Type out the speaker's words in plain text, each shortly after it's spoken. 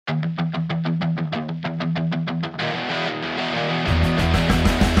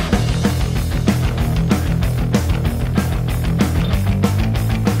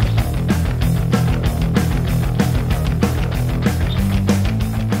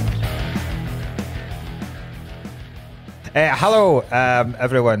Hello,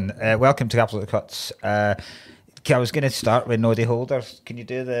 everyone. Welcome to Absolute Cuts. I was going to start with Noddy Holders. Can you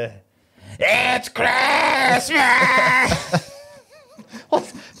do the... It's Christmas! What?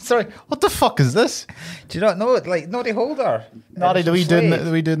 Sorry, what the fuck is this? Do you not know it? Like, Noddy Holder. Noddy, do we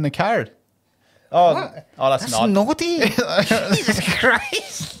do in the card? Oh, What? oh, that's not. Noddy. Jesus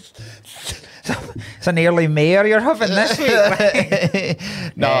Christ. It's an early mayor you're having this week.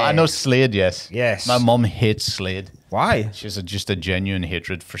 No, I know Slade, yes. Yes. My mum hates Slade. Why? She has just a genuine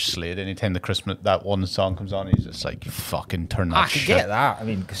hatred for Slade. Anytime the Christmas that one song comes on, he's just like, fucking turn that I shit. could get that. I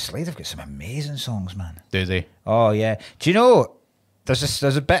mean, because Slade have got some amazing songs, man. Do they? Oh, yeah. Do you know, there's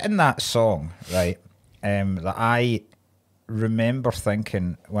a bit in that song, right, that I remember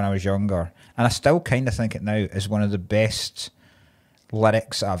thinking when I was younger, and I still kind of think it now, is one of the best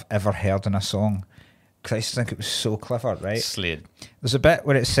lyrics I've ever heard in a song. Because I used to think it was so clever, right? Slade. There's a bit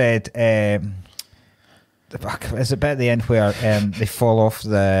where it said, there's a bit at the end where they fall off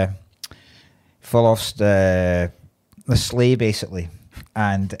the sleigh, basically.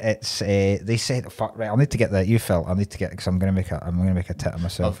 And it's they said, "Fuck right, I'll need to get that." You Phil, I need to get because I'm gonna make a tit of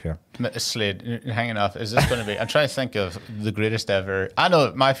myself here. Slade, hanging off. Is this going to be? I'm trying to think of the greatest ever. I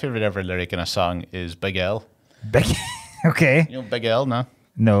know my favorite ever lyric in a song is "Big L." Big, okay. You know Big L, no?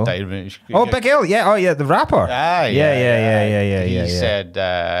 No. Oh, Big L, yeah. Oh, yeah, the rapper. Ah, Yeah. He said,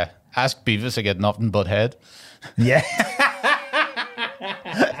 "Ask Beavis, I get nothing but head." Yeah.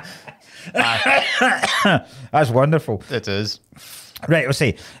 That's wonderful. It is. Right, we'll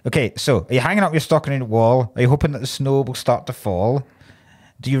see. Okay, so are you hanging up your stocking in the wall? Are you hoping that the snow will start to fall?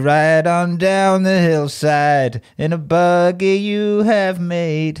 Do you ride on down the hillside in a buggy you have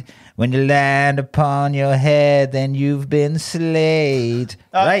made? When you land upon your head, then you've been slayed.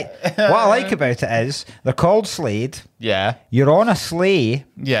 Right? What I like about it is they're called Slade. Yeah. You're on a sleigh.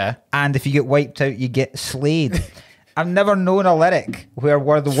 Yeah. And if you get wiped out, you get slayed. I've never known a lyric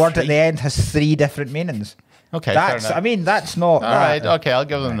where the word at the end has three different meanings. Okay, that's. I mean, that's not. All right. Okay, I'll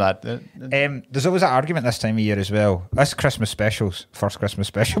give them that. There's always an argument this time of year as well. That's Christmas specials. First Christmas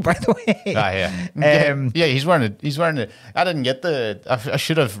special, by the way. Yeah, he's wearing it. He's wearing it. I didn't get the. I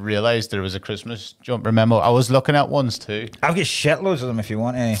should have realised there was a Christmas jumper memo. I was looking at ones too. I've got shitloads of them if you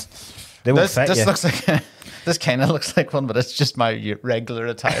want any. They won't fit this you. Looks like. This kind of looks like one, but it's just my regular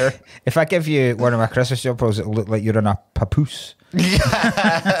attire. If I give you one of my Christmas jumpers, it'll look like you're in a papoose.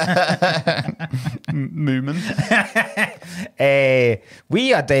 Moomin. We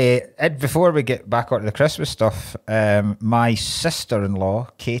had before we get back onto the Christmas stuff, my sister-in-law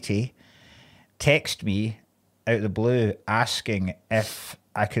Katie texted me out of the blue asking if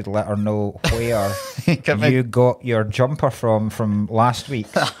I could let her know where you got your jumper from last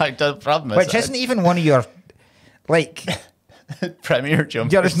week. The problem is, which isn't even one of your like premier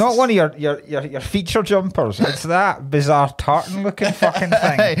jumpers. Yeah, it's not one of your feature jumpers. It's that bizarre tartan looking fucking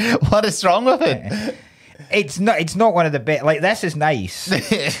thing. What is wrong with it? It's not one of the best. Like, this is nice.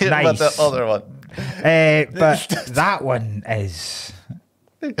 Nice. But the other one. But that one is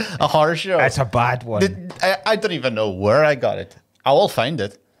a horror show. It's a bad one. I don't even know where I got it. I will find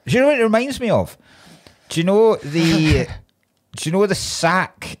it. Do you know what it reminds me of? Do you know the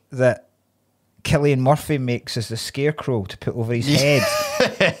sack that Cillian Murphy makes as the scarecrow to put over his head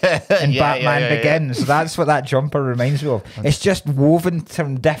in Batman Begins? That's what that jumper reminds me of. It's just woven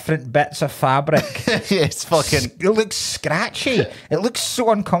from different bits of fabric. It's fucking... It looks scratchy. It looks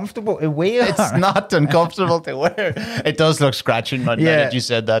so uncomfortable to wear. It's not uncomfortable to wear. It does look scratchy now that you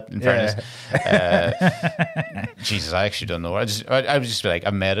said that, in fairness. Jesus, I actually don't know. I would just be like,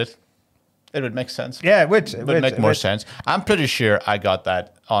 I made it. It would make sense. Yeah, it would. It would make more sense. I'm pretty sure I got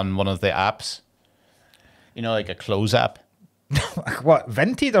that on one of the apps. You know, like a clothes app. What,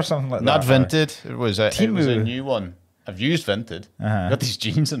 Vinted or something like that? Not Vinted. It was a new one. I've used Vinted. I got these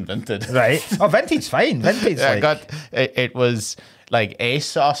jeans in Vinted. Right. Oh, Vinted's fine. Vinted's I got it was like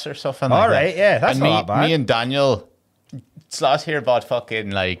ASOS or something. All like right, that. yeah, that's not bad. Me and Daniel Sloss here bought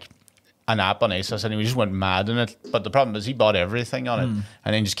fucking like an app on ASOS, and he just went mad in it. But the problem is he bought everything on it,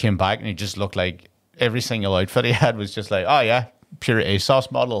 and then just came back and he just looked like every single outfit he had was just like, oh yeah, pure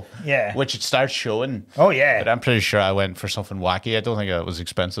ASOS model. Yeah. Which it starts showing. Oh yeah. But I'm pretty sure I went for something wacky. I don't think it was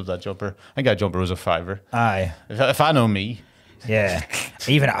expensive, that jumper. I think that jumper was $5. Aye. If I know me. Yeah.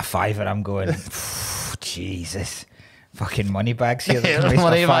 Even at $5, I'm going, Jesus. Fucking money bags here.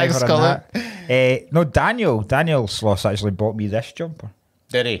 Money bags, no, Daniel Sloss actually bought me this jumper.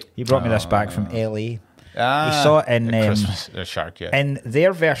 Did he? He brought me this bag from LA. He saw it in Christmas shark, yeah. In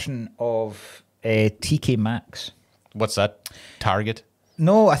their version of TK Maxx. What's that? Target?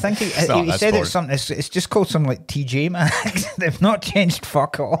 No, I think he said boring. it's something. It's just called something like TJ Maxx. They've not changed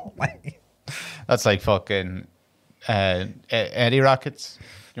fuck all. That's like fucking Eddie Rockets.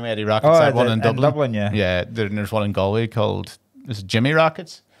 You know Eddie Rockets? Oh, That one in Dublin. Dublin, yeah. Yeah, there's one in Galway called Jimmy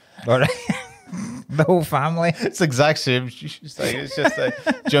Rockets. All right. The whole family. It's the exact same. It's just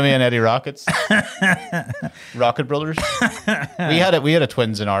Jimmy and Eddie Rockets, Rocket Brothers. We had a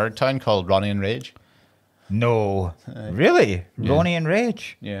twins in our town called Ronnie and Rage. No, really, yeah. Ronnie and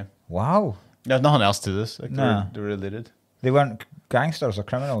Rage. Yeah. Wow. There's nothing else to this. Like No. they're related. They weren't gangsters or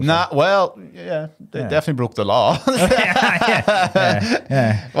criminals. Nah. Well, yeah, they definitely broke the law.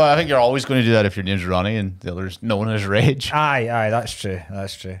 yeah. Well, I think you're always going to do that if your name's Ronnie and the other's known as Rage. Aye, that's true.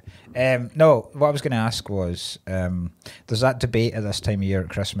 That's true. No, what I was going to ask was, there's that debate at this time of year at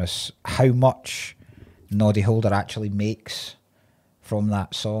Christmas, how much Noddy Holder actually makes from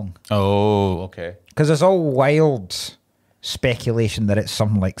that song. Oh, okay. Because there's all wild speculation that it's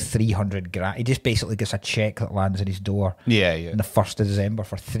something like 300 grand. He just basically gets a check that lands in his door. Yeah. On the 1st of December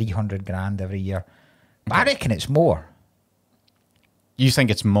for 300 grand every year. But I reckon it's more. You think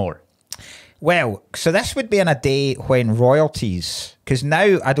it's more? Well, so this would be on a day when royalties, because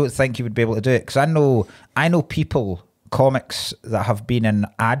now I don't think you would be able to do it, because I know people, comics that have been in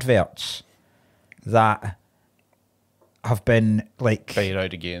adverts that have been like Fade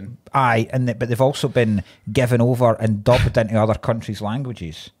out again. Aye, but they've also been given over and dubbed into other countries'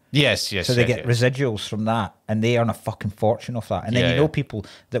 languages. Yes. So they get residuals from that, and they earn a fucking fortune off that. And then know people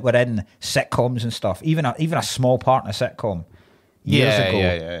that were in sitcoms and stuff, even a small part in a sitcom years ago.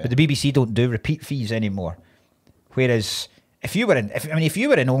 Yeah. But the BBC don't do repeat fees anymore. Whereas if you were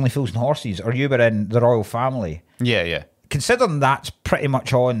in Only Fools and Horses, or you were in The Royal Family, Yeah. considering that's pretty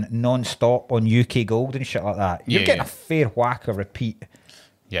much on non-stop on UK Gold and shit like that, you're getting a fair whack of repeat.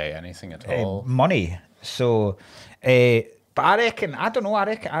 Yeah, anything at all. Money. So, but I reckon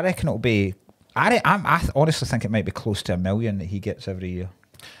it'll be. I honestly think it might be close to $1 million that he gets every year.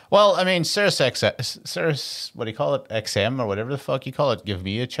 Well, I mean, Sirius, what do you call it? XM or whatever the fuck you call it. Give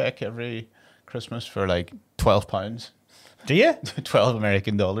me a check every Christmas for like £12. Do you? 12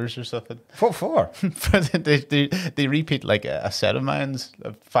 American dollars or something. What for? they repeat like a set of mine's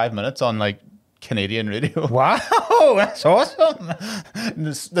 5 minutes on like Canadian radio. Wow, that's awesome.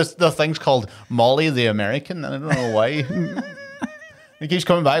 The thing's called Molly the American, and I don't know why. It keeps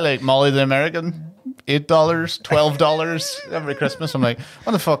coming back like Molly the American. $8, $12 every Christmas. I'm like,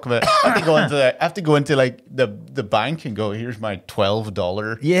 what the fuck, man? I have to go into like the bank and go, here's my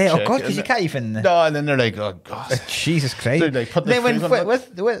 $12. Yeah, check. oh god, because you can't even. No, and then they're like, oh god, Jesus Christ. They're like, put the they went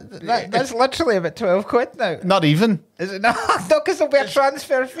with that's literally about £12 now. Not even. Is it not? No, because there'll be a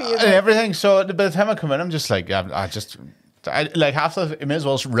transfer fee And everything. So by the time I come in, I'm just like, I like half of it, you may as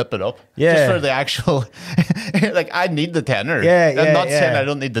well just rip it up. Yeah. Just for the actual, like, I need the tenner. Yeah, I'm not yeah. saying I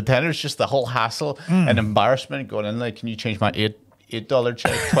don't need the tenner. It's just the whole hassle and embarrassment going in. Like, can you change my $8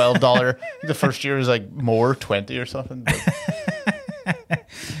 check, $12? The first year was like more, 20 or something.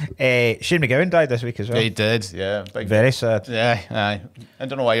 Shane McGowan died this week as well. He did, yeah. Very sad. Yeah, I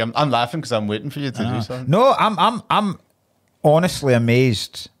don't know why I'm laughing because I'm waiting for you to do something. No, I'm honestly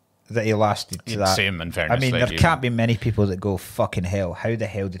amazed that he lasted to that. Same, in fairness. I mean, like, there can't be many people that go, fucking hell, how the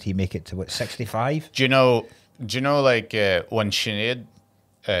hell did he make it to, what, 65? Do you know, like, when Sinead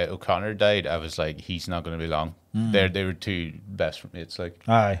O'Connor died, I was like, he's not going to be long. They were two best mates, like.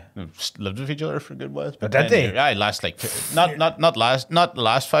 Aye. Lived with each other for a good while. But did they? Yeah, last, like, not the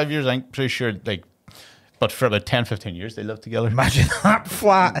last 5 years, I'm pretty sure, like, but for about 10, 15 years, they lived together. Imagine that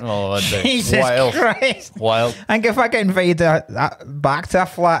flat. Oh, Jesus wild. Christ. Wild. I think if I get invited back to a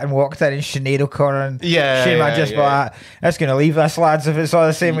flat and walked in and Sinead O'Connor and Shane, I'd just be like, that's going to leave this, lads, if it's all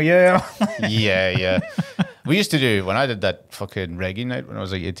the same with you. Yeah. We used to do, when I did that fucking reggae night when I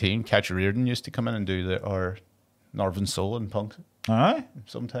was like 18, Catch Reardon used to come in and do our Northern Soul and punk. Aye.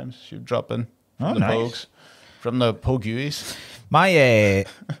 Sometimes she'd drop in from Oh, the nice. Pogues, from the Pogues. My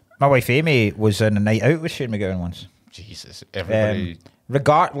wife Amy was in a night out with Shane McGowan once. Jesus, everybody.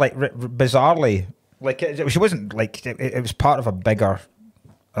 Bizarrely, like she wasn't like it was part of a bigger.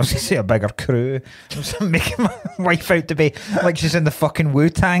 I was gonna say a bigger crew. I was making my wife out to be like she's in the fucking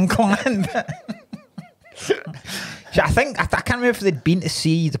Wu-Tang Clan. I can't remember if they'd been to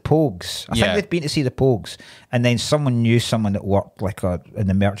see the Pogues. I think they'd been to see the Pogues, and then someone knew someone that worked like in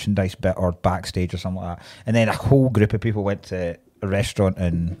the merchandise bit or backstage or something like that. And then a whole group of people went to a restaurant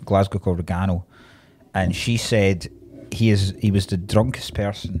in Glasgow called Regano, and she said he was the drunkest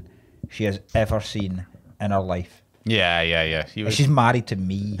person she has ever seen in her life. Yeah. She's married to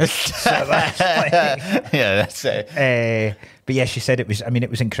me. So that's like, Yeah, that's it. but yeah, she said it was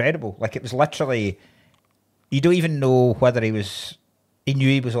incredible. Like, it was literally, you don't even know whether he was He knew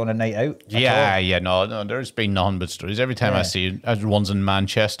he was on a night out. Yeah, no, there's been nothing but stories. Every time I see one's in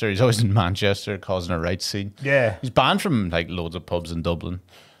Manchester, he's always in Manchester causing a right scene. Yeah. He's banned from like loads of pubs in Dublin.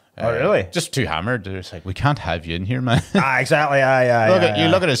 Oh, really? Just too hammered. They're just like, we can't have you in here, man. Exactly. You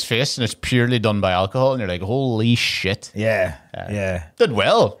look at his face and it's purely done by alcohol, and you're like, holy shit. Yeah. Did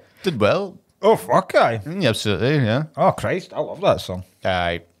well. Oh, fuck, guy. Absolutely, yeah. Oh, Christ. I love that song.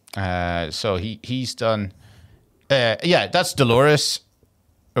 So he's done. That's Dolores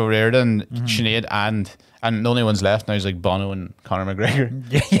O'Riordan, Sinead, and the only ones left now is like Bono and Conor McGregor.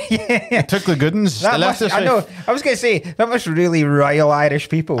 Yeah. Took the good ones. They left us. I know. I was going to say, that must really rile Irish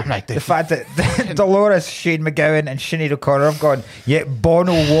people. Like the fact that Dolores, Shane McGowan, and Sinead O'Connor have gone, yet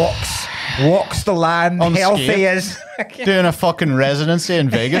Bono walks the land, healthy as... Doing a fucking residency in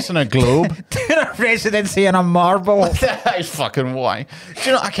Vegas in a globe. Doing a residency in a marble. That's fucking why. Do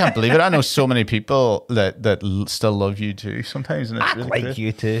you know, I can't believe it. I know so many people that still love U2 sometimes. And it's I really like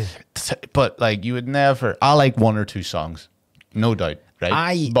great. U2. But like, you would never... I like one or two songs. No doubt,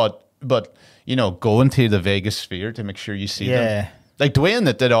 right? But you know, going to the Vegas Sphere to make sure you see them. Like Dwayne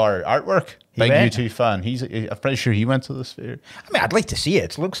that did our artwork. Big U2 fan. I'm pretty sure he went to the Sphere. I mean, I'd like to see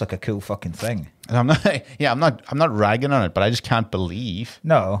it. It looks like a cool fucking thing. And I'm not ragging on it, but I just can't believe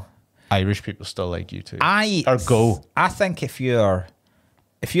Irish people still like U2. I think if you're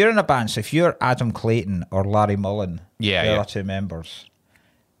in a band, so if you're Adam Clayton or Larry Mullen, the other two members,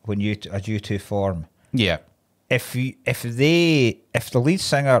 when U2 form, if the lead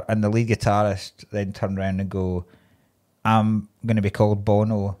singer and the lead guitarist then turn around and go, I'm going to be called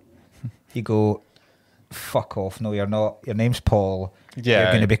Bono. You go, fuck off. No, you're not. Your name's Paul. You're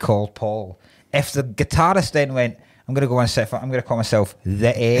going to be called Paul. If the guitarist then went, I'm going to call myself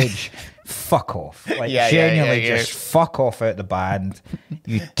The Edge. Fuck off. Like, genuinely just fuck off out the band.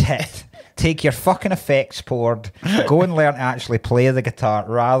 You tit. Take your fucking effects board, go and learn to actually play the guitar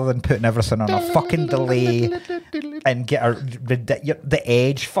rather than putting everything on a fucking delay and get the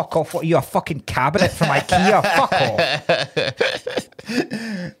Edge. Fuck off. What are you, a fucking cabinet from IKEA? Fuck off.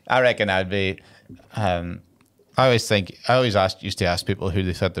 I reckon I'd be... I always used to ask people who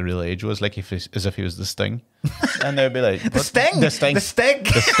they thought the real Age was, like as if he was the Sting. And they'd be like... The Sting? The Sting. The Sting.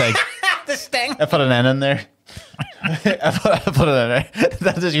 The Sting. The Sting. I put an N in there. I put it in there.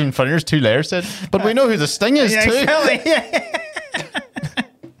 That is even funnier. There's two layers said. But we know who the Sting is too. Exactly.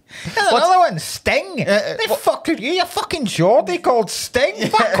 There's another one, Sting. They fucked you. You're fucking Geordie called Sting.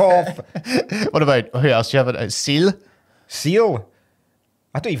 Fuck off. What about, who else do you have? Seal? Seal?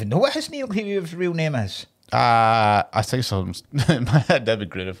 I don't even know what his real name is. I think so. That'd be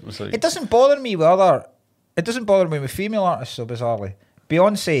great if it was like... It doesn't bother me with female artists so bizarrely.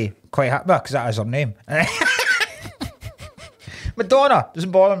 Beyonce, quite happy, because that is her name. Madonna,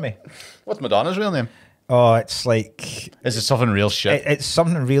 doesn't bother me. What's Madonna's real name? Oh, it's like... Is it something real shit? It's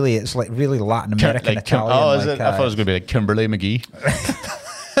something really, it's like really Latin American, Italian. Oh, is it? I thought it was going to be like Kimberly McGee.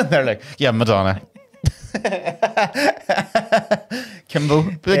 They're like, yeah, Madonna. Kimbo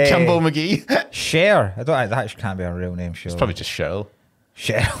McGee. Cher. That can't be a real name, sure. It's probably just Cheryl.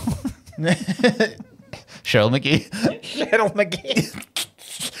 Cheryl McGee. Cheryl McGee.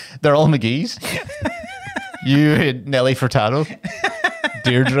 They're all McGee's. You, Nelly Furtado,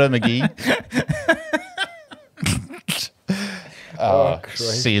 Deirdre McGee.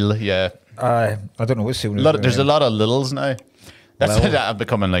 Seal, yeah. I don't know what Seal is. There's a lot of littles now. I'm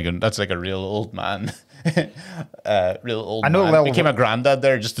becoming that's like a real old man. Real old man. I became a granddad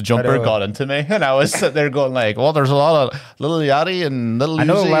there. Just the jumper got into me, and I was sitting there going like, "Well, there's a lot of Little Yachty and Little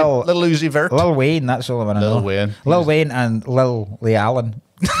Uzi Vert, Lil Wayne." That's all I know. Lil Wayne and Lil Lee Allen.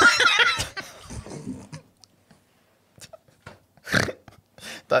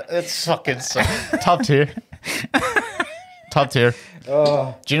 It's fucking top tier. Top tier.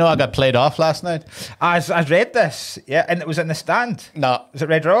 Oh. Do you know I got played off last night? I read this, yeah, and it was in the stand. No. Was it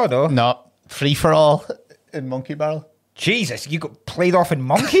Red Raw, though? No. Free for all in Monkey Barrel. Jesus, you got played off in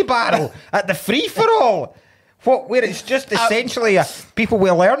Monkey Barrel at the free for all. Where it's just essentially people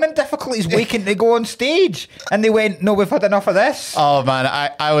with learning difficulties waiting to go on stage, and they went, "No, we've had enough of this." Oh man,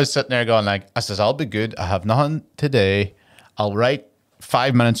 I was sitting there going like, I says, "I'll be good. I have nothing today. I'll write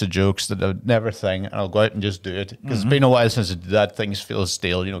 5 minutes of jokes that I'd never think, and I'll go out and just do it because it's been a while since I did that. Things feel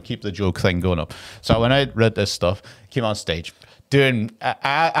stale, keep the joke thing going up." So when I read this stuff, came on stage.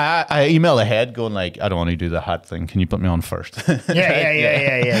 I emailed ahead going like, "I don't want to do the hat thing. Can you put me on first?"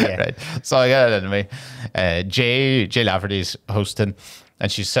 Yeah. Right. So I got it into me. Jay Lafferty's hosting,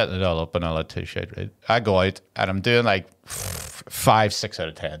 and she's setting it all up and all that too shit. Right. I go out and I'm doing like 5, 6 out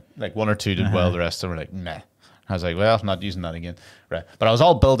of 10. Like 1 or 2 did well. The rest of them were like, nah. I was like, well, I'm not using that again. Right. But I was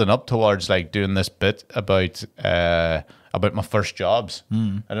all building up towards like doing this bit about about my first jobs. I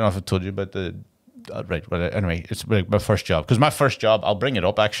don't know if I told you about the. Right. Well, anyway, it's my first job because my first job. I'll bring it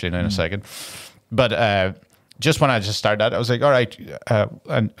up actually in a second. But just when I just started that, I was like, all right,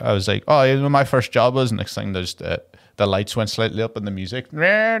 and I was like, oh, you know, my first job was. Next thing, there's the lights went slightly up and the music,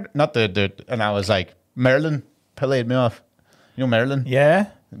 not the, and I was like, Marilyn played me off. You know Marilyn?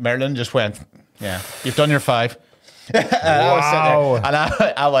 Yeah. Marilyn just went, yeah, you've done your 5. And Wow.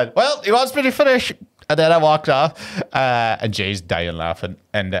 I went, well, he wants me to finish. And then I walked off, and Jay's dying laughing.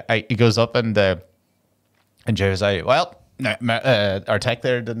 And he goes up, and Jay was like, well, our tech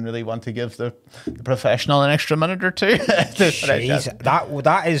there didn't really want to give the professional an extra minute or two. Jeez,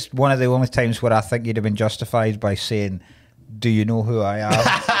 that is one of the only times where I think you'd have been justified by saying, do you know who I am?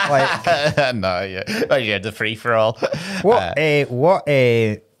 Like, no, yeah. Well, yeah, the free-for-all.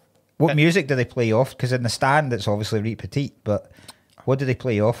 What music do they play off? Because in the stand, it's obviously Reet Petite, but what do they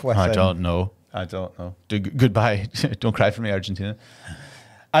play off with? I don't know. Goodbye. Don't cry for me, Argentina.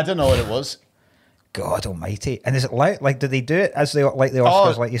 I don't know what it was. God almighty. And is it like did they do it as they like the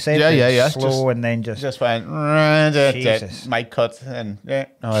Oscars, like you said? Yeah. Slow and then just went, Jesus. mic cut, and I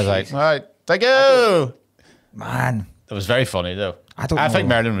was like, all right, thank you. Man. It was very funny though. I think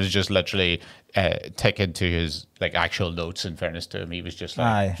Marilyn was just literally taken to his like actual notes. In fairness to him, he was just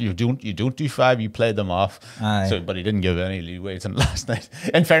like, you don't do 5, you play them off. So, but he didn't give any leeway to him last night.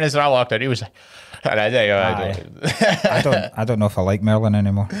 In fairness, when I walked out, he was like, I don't know if I like Merlin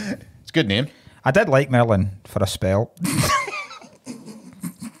anymore. It's a good name. I did like Merlin for a spell.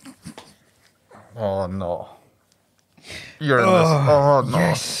 Oh no! You're in this. Oh no!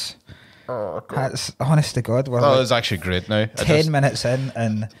 Yes. Oh, God. That's honest to God. We're it was actually great now. 10 minutes in,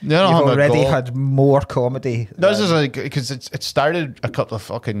 and you've already had more comedy. This is like because it started a couple of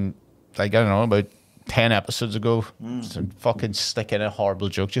fucking like I don't know about 10 episodes ago. So fucking stick in a horrible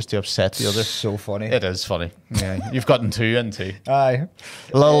joke just to upset the other. So funny. It is funny. Yeah, you've gotten 2 and 2. Aye,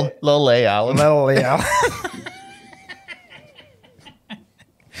 Lil A. Allen.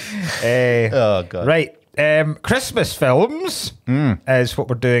 Oh God. Right. Christmas films is what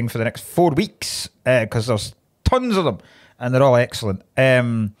we're doing for the next 4 weeks because there's tons of them and they're all excellent.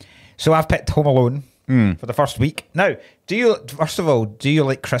 So I've picked Home Alone for the first week. Now, first of all, do you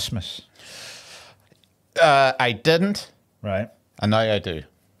like Christmas? I didn't. Right. And now I do.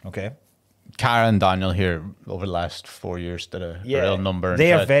 Okay. Cara and Daniel here over the last 4 years did a real number.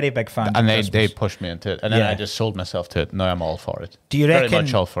 They are very big fans and of they pushed me into it. And then I just sold myself to it. Now I'm all for it. Do you reckon, very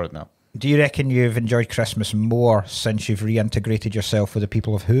much all for it now. Do you reckon you've enjoyed Christmas more since you've reintegrated yourself with the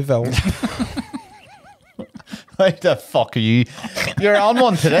people of Whoville? What the fuck are you? You're on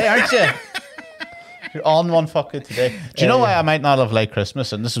one today, aren't you? You're on one fucking today. Do you know why I might not have liked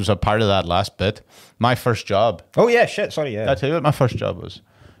Christmas? And this was a part of that last bit. My first job. Oh yeah, shit. Sorry, yeah. I'll tell you what my first job was.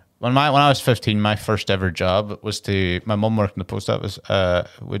 When I was 15, my first ever job was my mum worked in the post office,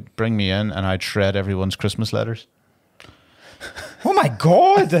 would bring me in and I'd shred everyone's Christmas letters. Oh my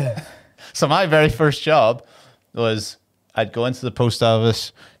God. So my very first job was I'd go into the post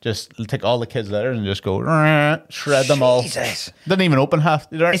office, just take all the kids' letters and just go shred them all. Jesus. Didn't even open half.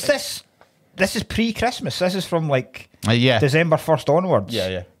 Is this is pre-Christmas? This is from like yeah. December 1st onwards?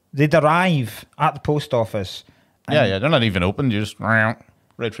 Yeah. They'd arrive at the post office. Yeah. They're not even open. You just right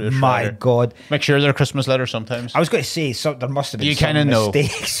through the shredder. My God. Make sure they're Christmas letters sometimes. I was going to say, there must have been some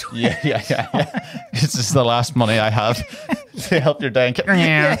mistakes. Yeah. This is the last money I have to help your dying kid.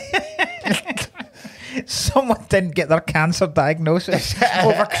 Someone didn't get their cancer diagnosis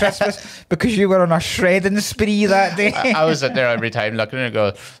over Christmas because you were on a shredding spree that day. I was sitting there every time looking at it and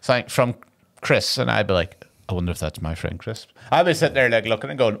go, thanks from Chris. And I'd be like, I wonder if that's my friend Chris. I'd be sitting there like looking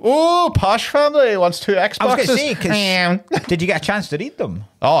and going, oh, posh family wants 2 Xboxes. I was going to say, did you get a chance to read them?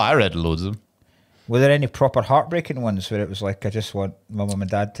 Oh, I read loads of them. Were there any proper heartbreaking ones where it was like, I just want my mum and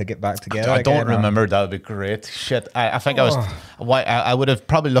dad to get back together? I don't remember. That would be great. Shit. I think I would have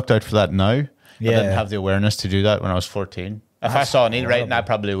probably looked out for that now. Yeah. I didn't have the awareness to do that when I was 14. If I saw an e-writing, I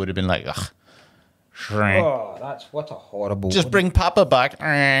probably would have been like, ugh. Oh, what a horrible Just one. Bring Papa back.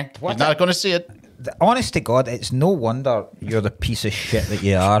 He's not going to see it. Honest to God, it's no wonder you're the piece of shit that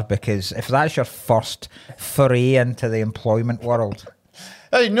you are, because if that's your first foray into the employment world.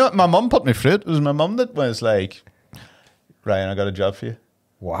 Hey, you know what? My mum put me through it. It was my mum that was like, Ryan, I got a job for you.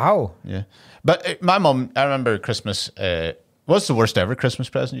 Wow. Yeah. But my mum, I remember Christmas, what's the worst ever Christmas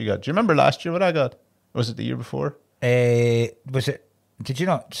present you got? Do you remember last year what I got? Or was it the year before?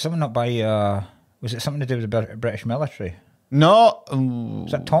 Someone not buy was it something to do with the British military? No.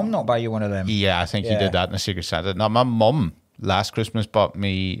 Was that Tom not buy you one of them? Yeah, I think he did that in a Secret Santa. No, my mum last Christmas bought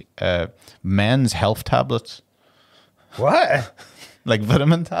me men's health tablets. What? like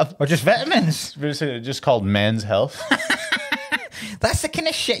vitamin tablets. Or just vitamins. It's just called Men's Health. That's the kind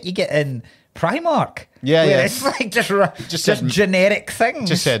of shit you get in Primark. Yeah, where yeah. It's like just said- generic things.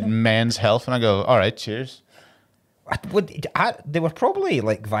 Just said Men's Health, and I go, all right, cheers. They were probably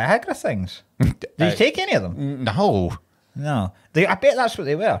like Viagra things. Did you take any of them? No. No. I bet that's what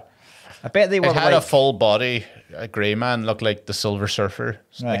they were. I bet they were It had like a full body. A grey man looked like the Silver Surfer,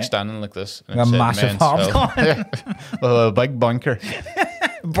 like Right. standing like this. And a it said massive Men's hard Health. on. Well, a big bunker.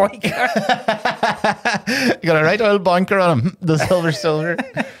 Boinker. You got a right old bunker on him. The Silver.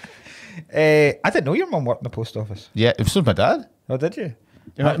 I didn't know your mum worked in the post office. Yeah, it was my dad. Oh, did you?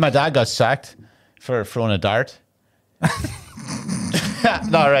 My dad got sacked for throwing a dart.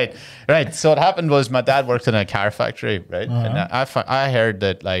 No, right. So what happened was my dad worked in a car factory, right? And I heard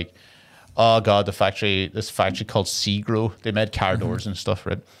that like, oh god, this factory called Segro, they made car doors and stuff,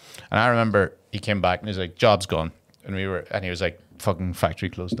 right? And I remember he came back and he's like, job's gone, and he was like, fucking factory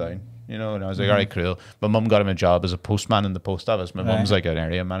closed down, you know. And I was like, all right, cool. My mum got him a job as a postman in the post office. My mum's like an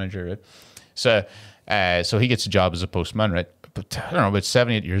area manager, right? So he gets a job as a postman, right? But I don't know, about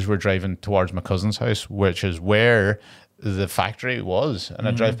 7-8 years we're driving towards my cousin's house, which is where the factory was, and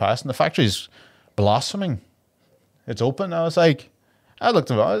I drive past and the factory's blossoming. It's open. I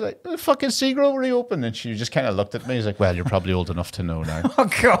looked at her, I was like, the fucking Segro reopened, and she just kind of looked at me. He's like, well, you're probably old enough to know now. Oh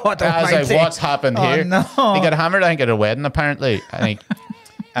God! I was like, what's happened here? No. He got hammered, I think, at a wedding apparently,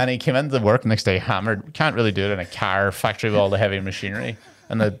 and he came into work next day hammered. Can't really do it in a car factory with all the heavy machinery.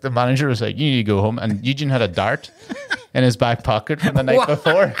 And the manager was like, you need to go home. And Eugene had a dart in his back pocket from the night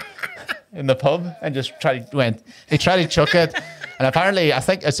before in the pub, and just tried to chuck it. And apparently, I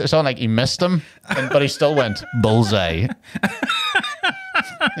think it's on like he missed him, but he still went bullseye.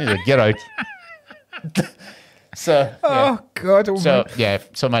 He's like, get out. So, yeah. Oh God! Oh So, my- yeah.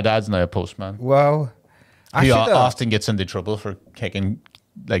 So my dad's now a postman. Wow. I He should have. often gets into trouble for kicking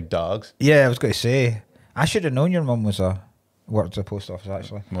like dogs. Yeah, I was going to say. I should have known your mum worked at the post office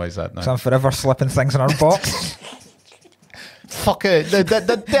actually. Why is that now? So I'm forever slipping things in her box. Fuck it.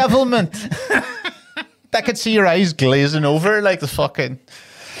 The devilment. I could see your eyes glazing over like the fucking...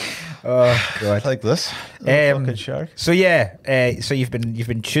 Oh God! Like this. Fucking shark. So yeah, so you've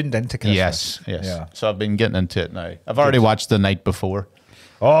been tuned into Christmas. Yes. Yeah. So I've been getting into it now. I've already watched The Night Before.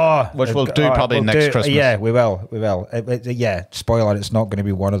 Oh, Which we'll do probably next Christmas. Yeah, we will. Yeah, spoiler, it's not going to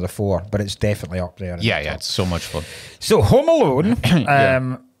be one of the 4, but it's definitely up there. Yeah, it's so much fun. So Home Alone,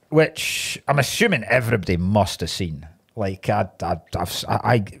 Yeah. which I'm assuming everybody must have seen. Like,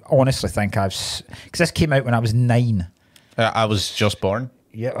 I honestly think because this came out when I was 9. I was just born.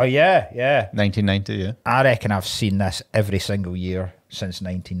 Yeah. Oh yeah. 1990, yeah. I reckon I've seen this every single year since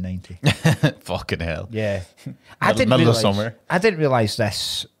 1990. Fucking hell. Yeah. Middle of summer. I didn't realise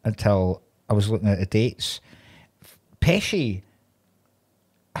this until I was looking at the dates. Pesci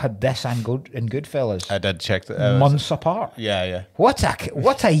had this and Goodfellas I did check that. months apart. Yeah. What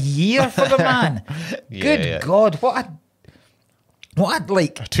a year for the man. Good yeah. God. What a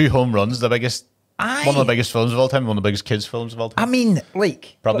like 2 home runs, the biggest... Aye. One of the biggest films of all time, one of the biggest kids' films of all time. I mean,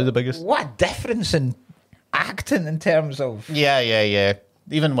 like Probably the biggest. What a difference in acting in terms of Yeah.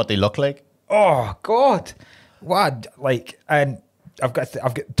 Even what they look like. oh God. What like and I've got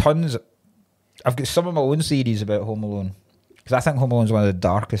tons. I've got some of my own series about Home Alone because I think Home Alone is one of the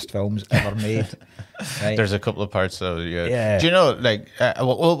darkest films ever made. Right? There's a couple of parts of Yeah. Do you know, like,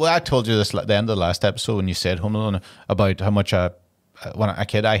 well, I told you this at the end of the last episode when you said Home Alone about how much when a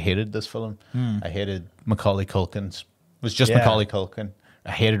kid I hated this film. I hated Macaulay Culkin's. It was just Yeah. Macaulay Culkin.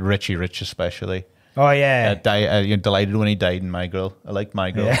 I hated Richie Rich especially. Oh yeah. You're delighted when he died in My Girl. I liked My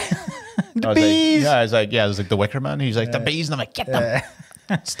Girl. The I was bees. Like, I was like the Wicker Man. He's like the bees, and I'm like, get them.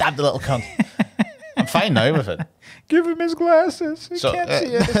 Stab the little cunt. I'm fine now with it. Give him his glasses. He So, can't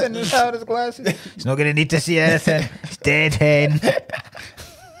see anything without his glasses. He's not going to need to see anything. He's dead hen.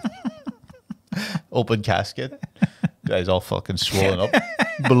 Open casket. Guy's all fucking swollen up,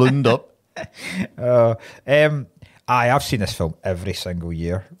 ballooned up. I've seen this film every single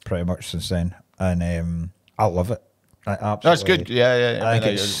year, pretty much since then, and I love it. I absolutely. That's good.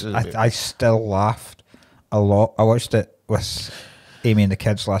 Yeah. I still laughed a lot. I watched it with Amy and the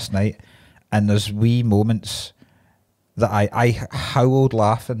kids last night, and there's wee moments that I howled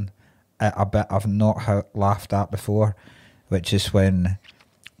laughing at a bit I've not laughed at before, which is when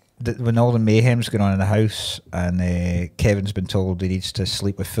all the mayhem's going on in the house, and Kevin's been told he needs to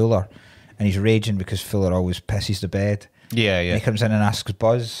sleep with Fuller, and he's raging because Fuller always pisses the bed. Yeah. And he comes in and asks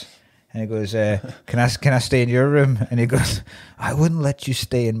Buzz, and he goes, can I stay in your room? And he goes, I wouldn't let you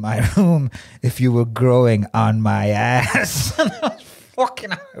stay in my room if you were growing on my ass. And I was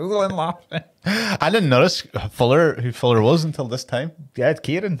fucking howling laughing. I didn't notice who Fuller was until this time. Yeah, it's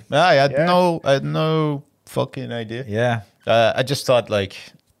Kieran. I had no fucking idea. Yeah. I just thought I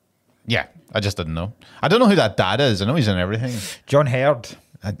just didn't know. I don't know who that dad is. I know he's in everything. John Hurd.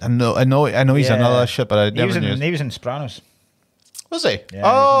 I know he's in all that shit, but I never knew. He was in Sopranos. Was he? Yeah,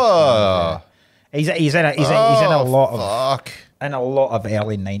 oh. He's in a lot of fuck. in a lot of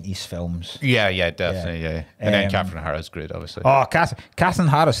early 90s films. Yeah, definitely, yeah. And then Catherine Harris, great, obviously. Oh, Catherine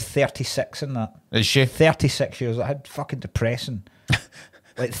Harris, 36 in that. Is she? 36 years old. How fucking depressing.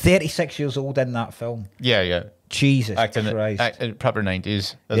 36 years old in that film. Yeah. Jesus Christ. Proper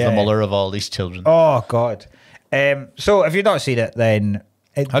 90s as the mother of all these children. Oh, God. So if you've not seen it, then...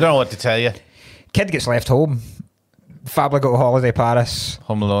 I don't know what to tell you. Kid gets left home. Family go to holiday Paris.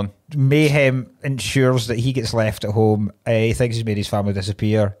 Home alone. Mayhem ensures that he gets left at home. He thinks he's made his family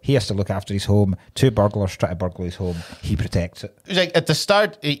disappear. He has to look after his home. 2 burglars try to burgle his home. He protects it. Like at the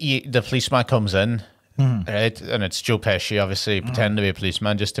start, the policeman comes in, right? And it's Joe Pesci, obviously, pretending to be a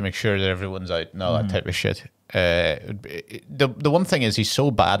policeman just to make sure that everyone's out and all that type of shit. The one thing is he's so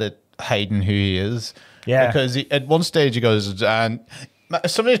bad at hiding who he is. Yeah. Because at one stage he goes, and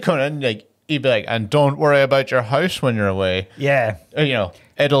somebody's coming in, like, he'd be like, and don't worry about your house when you're away. Yeah.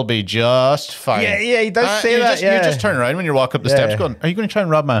 It'll be just fine. Yeah, he does say that. You just turn around when you walk up the steps going, are you going to try and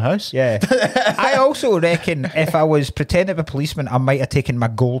rob my house? Yeah. I also reckon if I was pretending to be a policeman, I might have taken my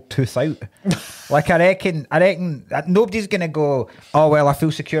gold tooth out. I reckon nobody's going to go, oh, well, I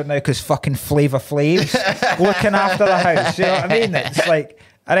feel secure now because fucking Flavor Flav's looking after the house. You know what I mean? It's like,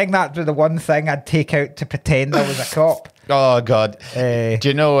 I think that'd be the one thing I'd take out to pretend I was a cop. Oh, God. Do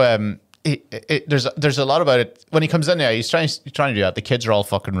you know... there's a lot about it when he comes in there. He's trying to do that. The kids are all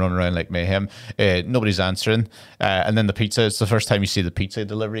fucking running around like mayhem. Nobody's answering, and then the pizza. It's the first time you see the pizza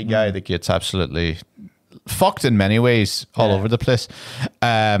delivery guy that gets absolutely fucked in many ways all over the place.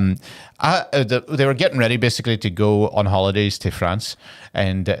 They were getting ready basically to go on holidays to France,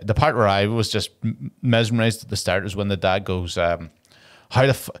 and the part where I was just mesmerized at the start was when the dad goes,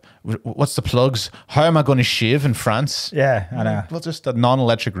 what's the plugs? How am I going to shave in France? Yeah, I know. Well, just a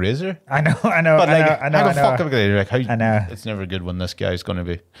non-electric razor. I know. But I know. how the fuck am I going to do? I know. It's never good when this guy's going to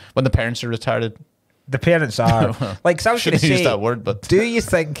be when the parents are retarded. The parents are like. So I was going to say, use that word, but do you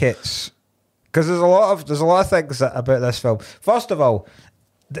think it's because there's a lot of things about this film. First of all,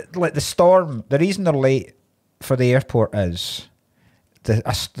 the storm. The reason they're late for the airport is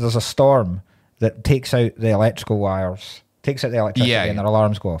there's a storm that takes out the electrical wires. Takes out the electricity and their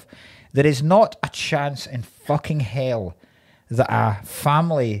alarms go off. There is not a chance in fucking hell that a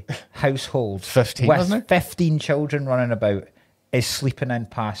family household 15, with 15 children running about is sleeping in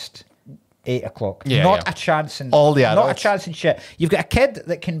past 8 o'clock. Not a chance in all the adults. Not a chance in shit. You've got a kid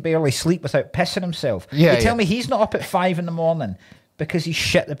that can barely sleep without pissing himself. Yeah, you tell me he's not up at 5 in the morning because he's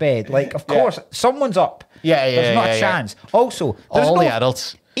shit the bed. Like, of course, someone's up. There's not a chance. Also, all the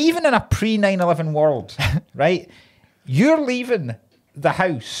adults. Even in a pre-9/11 world, right? You're leaving the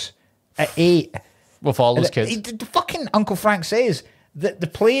house at 8 with all those kids. The fucking Uncle Frank says that the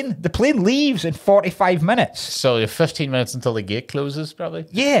plane leaves in 45 minutes. So you have 15 minutes until the gate closes, probably.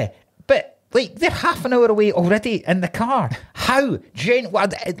 Yeah, but they're half an hour away already in the car. How?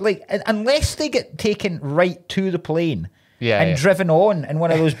 Unless they get taken right to the plane. Driven on in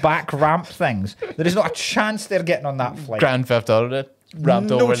one of those back ramp things, there is not a chance they're getting on that flight. Grand Theft Auto did.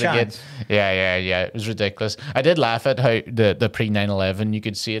 Ramped over chance. the gate. Yeah. It was ridiculous. I did laugh at how the pre 9/11 you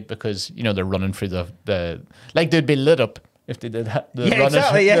could see it because they're running through the like they'd be lit up if they did that.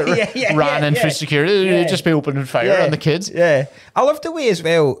 Ran in through security. They'd just be opening fire on the kids. Yeah, I love the way as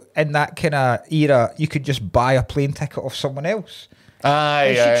well in that kind of era you could just buy a plane ticket off someone else.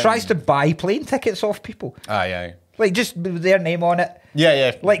 She tries to buy plane tickets off people. Like just with their name on it.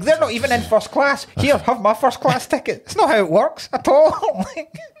 Yeah. Like they're not even in first class. Here, have my first class ticket. It's not how it works at all.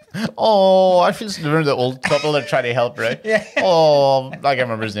 Oh, I feel remember the old couple that try to help, right? Yeah. Oh, I can't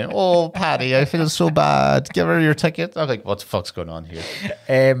remember his name. Oh, Patty, I feel so bad. Give her your ticket. I'm like, what the fuck's going on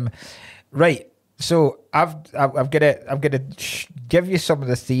here? Right. So I'm gonna give you some of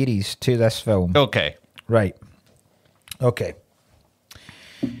the theories to this film. Okay. Right. Okay.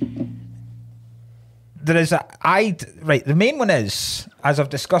 There is the main one is, as I've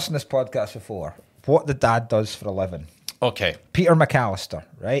discussed in this podcast before, what the dad does for a living. Okay. Peter McAllister,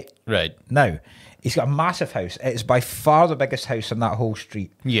 right? Right. Now, he's got a massive house. It's by far the biggest house on that whole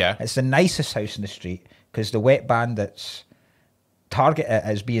street. Yeah. It's the nicest house in the street because the wet bandits target it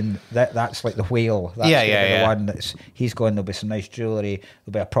as being that's like the whale. That's the one that's he's going, there'll be some nice jewellery,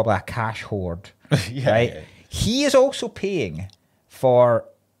 there'll be probably a cash hoard. Right? Yeah. He is also paying for,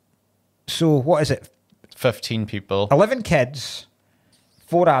 so what is it? 15 people. 11 kids,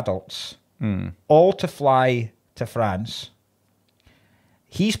 4 adults, all to fly to France.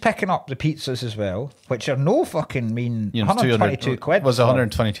 He's picking up the pizzas as well, which are no fucking mean. 122 quid. Was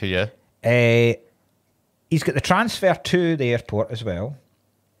 122, yeah. He's got the transfer to the airport as well.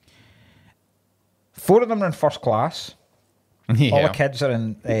 4 of them are in first class. Yeah. All the kids are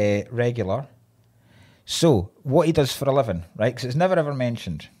in regular. So, what he does for a living, right? Because it's never ever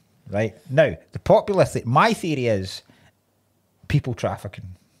mentioned, right? Now, the popular my theory is people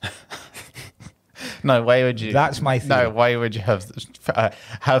trafficking. No, why would you? That's my theory. No, why would you have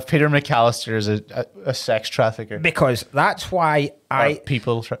Peter McAllister as a sex trafficker? Because that's why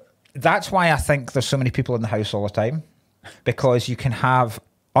that's why I think there's so many people in the house all the time. Because you can have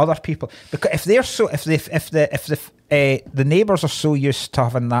other people. Because if they're so, if the neighbours are so used to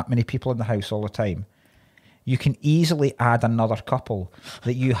having that many people in the house all the time, you can easily add another couple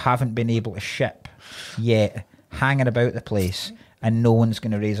that you haven't been able to ship yet, hanging about the place, and no one's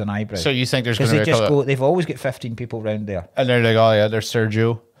going to raise an eyebrow. So you think there's going to be go? They've always got 15 people round there, and they're like, oh yeah, there's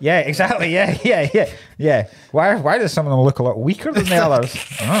Sergio. Yeah, exactly. Yeah. Why does some of them look a lot weaker than the others?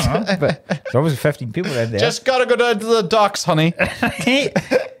 I don't know, but there's always 15 people around there. Just gotta go down to the docks, honey.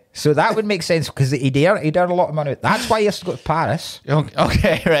 So that would make sense because he'd earn a lot of money. That's why he has to go to Paris.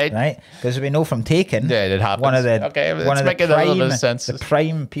 Okay, right. Because we know from Taken, it happens. One of the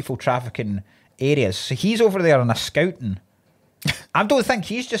prime people trafficking areas. So he's over there on a scouting. I don't think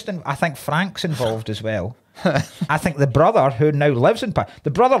he's just I think Frank's involved as well. I think the brother who now lives in Paris.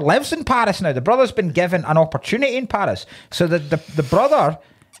 The brother lives in Paris now. The brother's been given an opportunity in Paris. So the brother,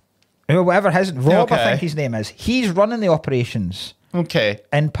 whoever his Rob, I think his name is, he's running the operations. Okay.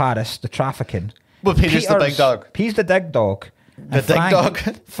 In Paris, the trafficking. Well, Peter's the big dog. He's the big dog.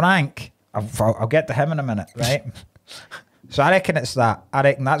 Frank, I'll get to him in a minute, right? So I reckon it's that. I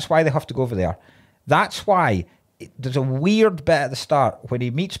reckon that's why they have to go over there. That's why there's a weird bit at the start when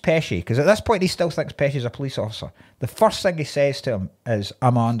he meets Pesci, because at this point he still thinks Pesci's a police officer. The first thing he says to him is,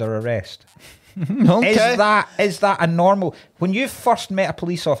 "I'm under arrest." Okay. Is that a normal... When you first met a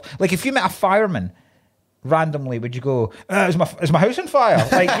police officer... Like, if you met a fireman... randomly, would you go, is my house on fire?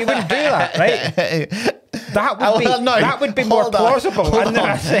 Like, you wouldn't do that, right? That would be more plausible.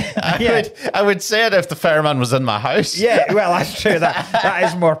 I would say it if the fireman was in my house. Yeah, well, that's true. That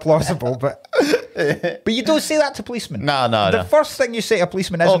is more plausible, but you don't say that to policemen. No. The first thing you say to a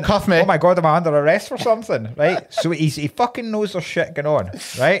policeman isn't, cuff me. "Oh my God, am I under arrest for something?" Right? So he fucking knows there's shit going on,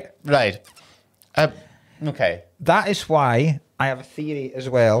 right? Right. Okay. That is why I have a theory as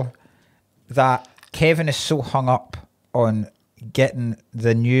well that Kevin is so hung up on getting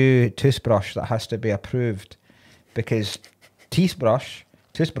the new toothbrush that has to be approved, because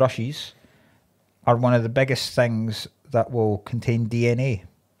toothbrushes are one of the biggest things that will contain DNA.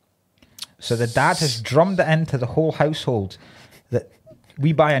 So the dad has drummed it into the whole household that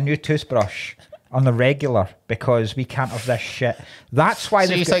we buy a new toothbrush on the regular because we can't have this shit. That's why.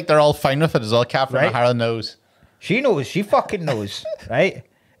 So you think they're all fine with it as well? Catherine O'Hara knows. She knows. She fucking knows, right?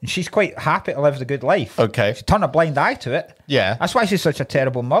 And she's quite happy to live the good life. Okay. She's turned a blind eye to it. Yeah. That's why she's such a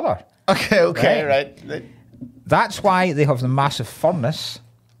terrible mother. Okay, right. That's why they have the massive furnace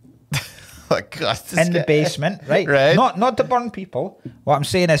oh God, in the basement, right? Right. Not to burn people. What I'm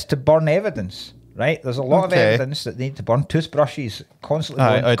saying is to burn evidence, right? There's a lot of evidence that they need to burn. Toothbrushes constantly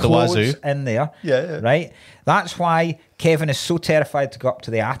burn, clothes in there. Yeah. Right? That's why Kevin is so terrified to go up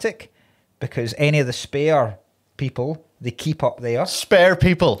to the attic, because any of the spare people... they keep up there. Spare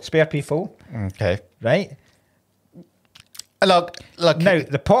people. Okay. Right? Look. Now,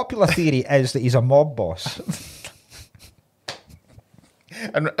 the popular theory is that he's a mob boss.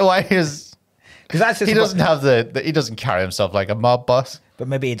 And why is... Because he doesn't have he doesn't carry himself like a mob boss. But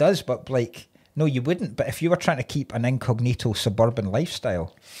maybe he does, but like... No, you wouldn't. But if you were trying to keep an incognito suburban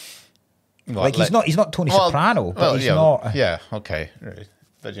lifestyle... What, he's not Tony Soprano, but he's not... Yeah, okay. Right.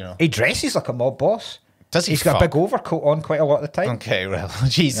 But, he dresses like a mob boss. Does he? He's got a big overcoat on quite a lot of the time. Okay, well,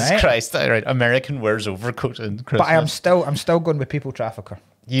 Jesus Christ! Right, American wears overcoat in Christmas. But I'm still going with people trafficker.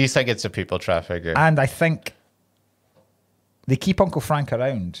 You think it's a people trafficker? And I think they keep Uncle Frank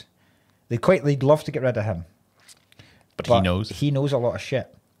around. They'd love to get rid of him, but he knows. He knows a lot of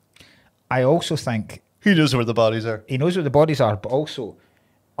shit. I also think he knows where the bodies are. He knows where the bodies are, but also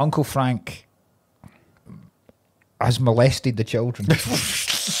Uncle Frank has molested the children.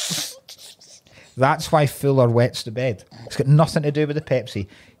 That's why Fuller wets the bed. It's got nothing to do with the Pepsi.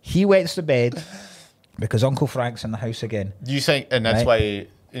 He wets the bed because Uncle Frank's in the house again. You think, and that's why he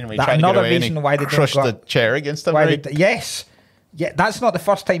that's tried another to get away reason why they crushed the chair against him. Right? Yes, yeah. That's not the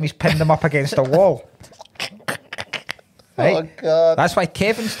first time he's pinned him up against a wall. Right? Oh God! That's why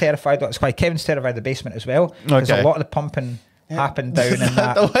Kevin's terrified. That's why Kevin's terrified of the basement as well. Because a lot of the pumping happened down in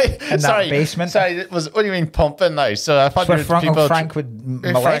that Sorry, basement. Sorry, what do you mean pumping now? So I thought That's where Frank would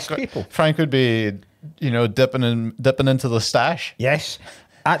molest people. Frank would be, dipping into the stash. Yes,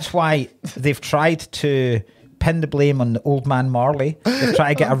 that's why they've tried to pin the blame on the old man Marley. They've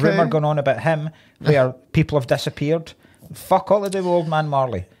tried to get a rumour going on about him where people have disappeared. Fuck all to do with old man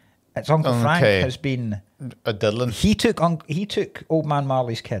Marley. It's Uncle Frank has been a diddling. He took old man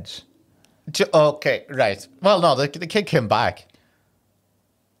Marley's kids. Okay, right. Well, no, the kid came back.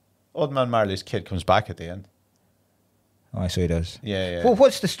 Old man Marley's kid comes back at the end. Oh, so he does. Yeah. Well,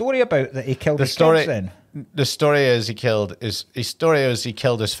 what's the story about that he killed his kids then? The story is he killed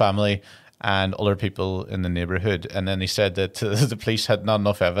his family and other people in the neighborhood, and then he said that the police had not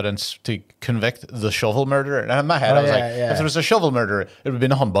enough evidence to convict the shovel murderer. And in my head, I was if there was a shovel murderer, it would be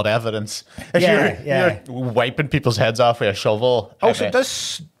nothing but evidence. If you're wiping people's heads off with a shovel. Also,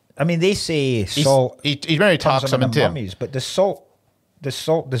 they say salt. He very talks them into mummies, but does salt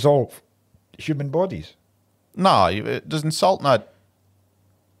dissolve human bodies? No, it doesn't. Salt not.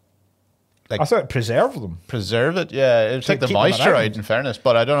 I thought it preserved them. Preserve it, yeah. It'd take the moisture out, in fairness,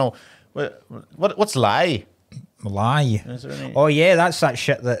 but I don't know. What's lye? Lye. Oh yeah, that's that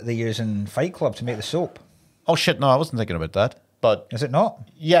shit that they use in Fight Club to make the soap. Oh shit, no, I wasn't thinking about that. But is it not?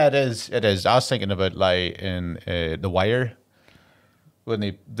 Yeah, it is. It is. I was thinking about lye in The Wire when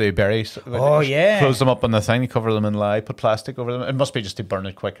they bury. Close them up on the thing, cover them in lye, put plastic over them. It must be just to burn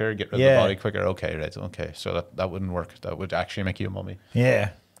it quicker, get rid of the body quicker. Okay, right. Okay, so that wouldn't work. That would actually make you a mummy.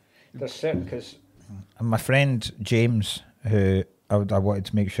 Yeah, that's it. Because my friend James, who I wanted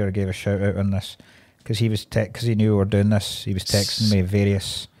to make sure I gave a shout out on this, because he knew we were doing this. He was texting me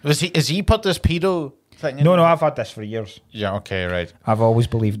various. Has he put this pedo thing in? No, I've had this for years. Yeah, okay, right. I've always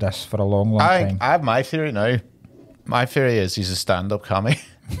believed this for a long time. I have my theory now. My theory is he's a stand-up comic.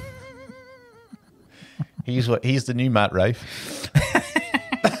 He's the new Matt Rife.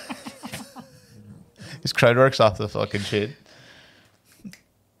 His crowd works off the fucking shit.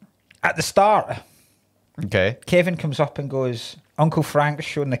 At the start, okay, Kevin comes up and goes, Uncle Frank's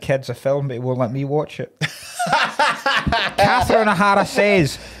showing the kids a film, but he won't let me watch it. Catherine O'Hara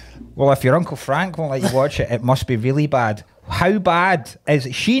says, well, if your Uncle Frank won't let you watch it, it must be really bad. How bad is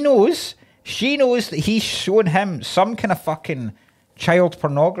it? She knows that he's showing him some kind of fucking child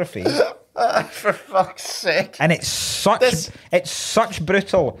pornography. For fuck's sake. And it's such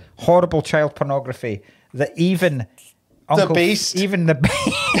brutal, horrible child pornography that even the Beast,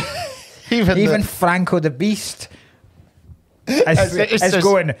 even Franco the Beast is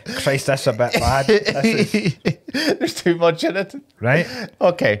going, Christ, that's a bit bad. There's too much in it. Right?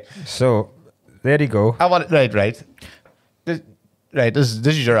 Okay. So, there you go. I want it, right. This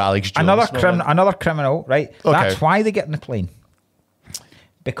is your Alex Jones. Another criminal, right? Okay. That's why they get in the plane.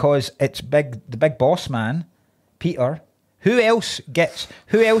 Because it's the big boss man, Peter. Who else gets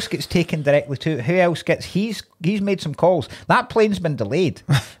taken directly to it? Who else gets he's made some calls. That plane's been delayed.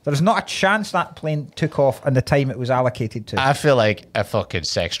 There's not a chance that plane took off in the time it was allocated to. I feel like a fucking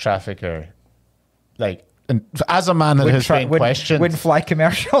sex trafficker, like, as a man that has been questioned, wouldn't fly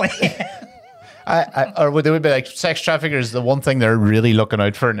commercially. Or they would be like, sex traffickers, the one thing they're really looking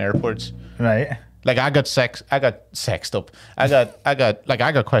out for in airports. Right. Like I got sexed up. I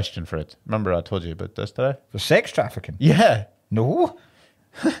got questioned for it. Remember I told you about this, did I? For sex trafficking? Yeah. No.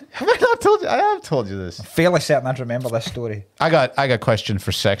 Have I not told you? I have told you this. I'm fairly certain I remember this story. I got questioned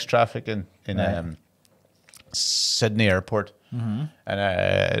for sex trafficking in Sydney Airport. Mm-hmm. And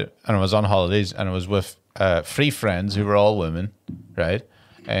I was on holidays and I was with 3 friends who were all women, right?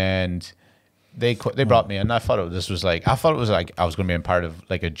 And they brought me in. I thought it was like I was going to be a part of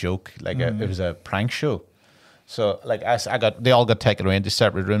like a joke, like it was a prank show. So like they all got taken away into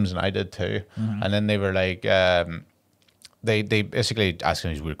separate rooms, and I did too. Mm-hmm. And then they were like, they basically asked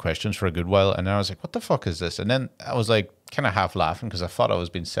me these weird questions for a good while, and then I was like, what the fuck is this? And then I was like, kind of half laughing because I thought I was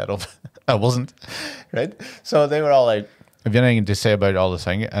being set up. I wasn't, right? So they were all like, have you anything to say about all this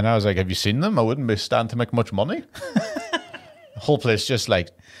thing? And I was like, have you seen them? I wouldn't be standing to make much money. The whole place just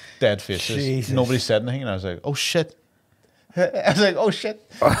like dead faces. Jesus. Nobody said anything, and I was like, oh shit.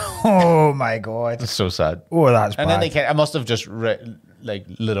 Oh my god. It's so sad. Oh, that's bad. And then I must have just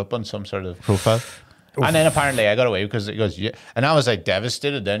lit up on some sort of profile. Oof. And then apparently I got away because it goes, yeah. And I was like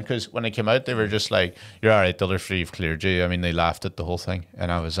devastated then because when I came out, they were just like, you're all right, the other 3 have cleared you. I mean, they laughed at the whole thing.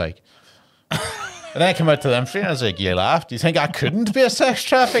 And I was like, and then I came out to them 3 and I was like, you laughed? Do you think I couldn't be a sex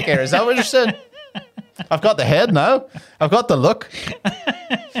trafficker? Is that what you're saying? I've got the head now. I've got the look.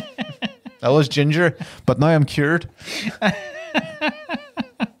 I was ginger, but now I'm cured.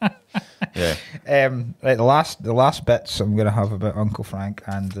 Yeah. Right. The last bits I'm going to have about Uncle Frank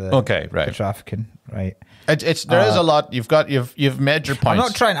and the trafficking. right? There is a lot. You've made your points. I'm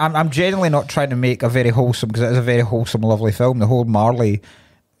not trying. I'm genuinely not trying to make a very wholesome, because it is a very wholesome, lovely film. The whole Marley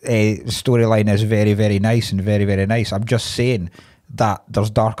storyline is very, very nice and very, very nice. I'm just saying that there's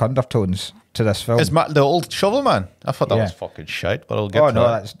dark undertones to this film. Is the old shovel man? I thought that was fucking shite, but I'll get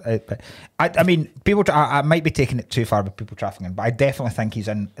to that. I mean, people. I might be taking it too far with people trafficking, but I definitely think he's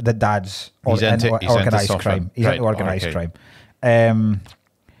in the dad's into organised crime. He's into organised crime.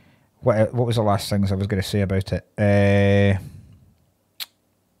 What was the last things I was going to say about it?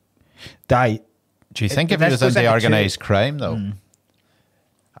 Do you think if he was into organised crime, though?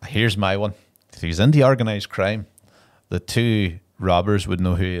 Here's my one. If he's into organised crime, the two robbers would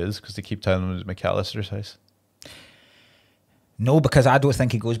know who he is because they keep telling him it's McAllister's house. No, because I don't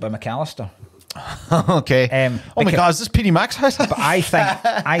think he goes by McAllister. Okay. Oh my God, is this P.D. Mac's house? But I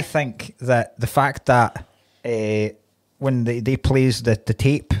think that the fact that when they plays the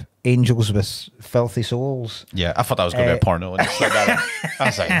tape, Angels with Filthy Souls. Yeah, I thought that was going to be a porno. When you said that. I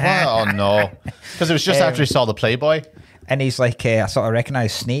was like, what? Oh no. Because it was just after he saw the Playboy. And he's like, I sort of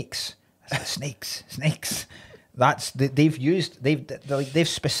recognise snakes. I said, snakes. They've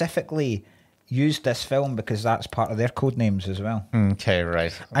specifically used this film because that's part of their code names as well. Okay,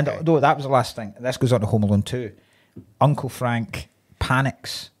 right. Okay. And though that was the last thing, this goes on to Home Alone 2. Uncle Frank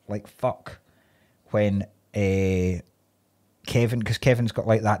panics like fuck when Kevin, because Kevin's got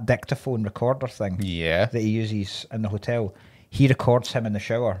like that dictaphone recorder thing that he uses in the hotel. He records him in the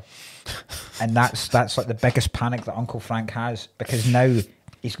shower. And that's like the biggest panic that Uncle Frank has, because now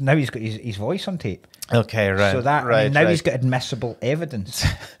he's got his voice on tape. Okay, right. So that now he's got admissible evidence.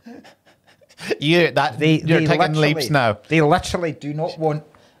 You're taking leaps now. They literally do not want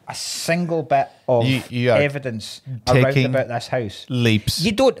a single bit of evidence around about this house. Leaps.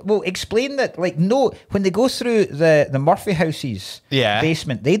 You don't. Well, explain that. Like, no, when they go through the Murphy house's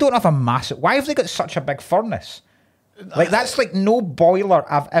basement, they don't have a massive. Why have they got such a big furnace? Like, that's like no boiler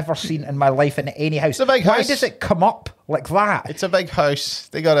I've ever seen in my life in any house. It's a big house. Why does it come up like that? It's a big house.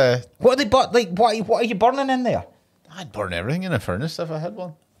 They got a. What are they? Like, what are you burning in there? I'd burn everything in a furnace if I had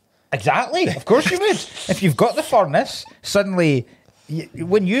one. Exactly. Of course you would. If you've got the furnace, suddenly,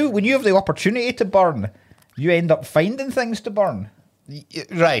 when you have the opportunity to burn, you end up finding things to burn.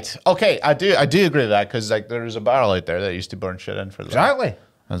 Right. Okay. I do agree with that, because like there was a barrel out there that used to burn shit in for that. Exactly.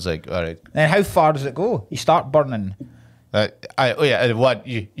 I was like, all right. And how far does it go? You start burning. What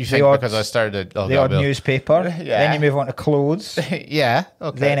you think odd, because I started the odd newspaper. Then you move on to clothes. Yeah.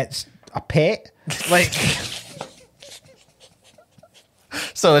 Okay. Then it's a pet. Like.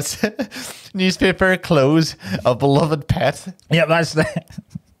 So it's newspaper, clothes, a beloved pet. Yeah, that's the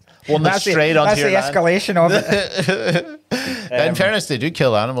one that's straight onto your land. That's the escalation of it. In fairness, they do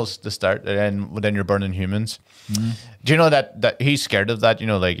kill animals to start, and then you're burning humans. Do you know that he's scared of that? You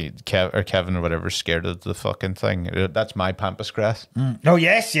know, like Kevin or whatever, scared of the fucking thing. That's my pampas grass. Oh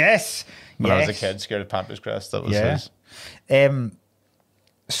yes. When I was a kid, scared of pampas grass. That was his.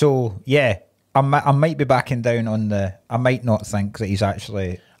 So yeah. I might be backing down on the. I might not think that he's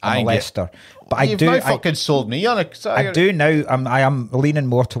actually a molester, but I do. You've fucking sold me on it. I do now. I am leaning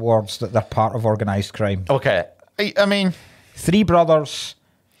more towards that they're part of organised crime. Okay, I mean, 3 brothers.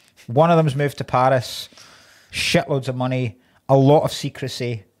 One of them's moved to Paris. Shitloads of money. A lot of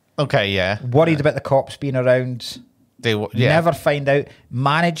secrecy. Okay, yeah. Worried about the cops being around. Never find out.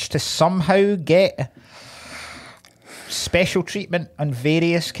 Managed to somehow get special treatment in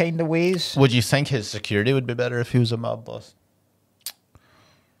various kind of ways. Would you think his security would be better if he was a mob boss?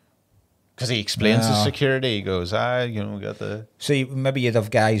 Because he explains his security. He goes, we got the. So maybe you'd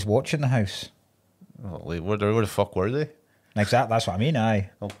have guys watching the house. Well, where the fuck were they? Exactly. That's what I mean.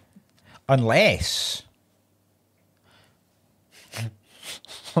 Oh. Unless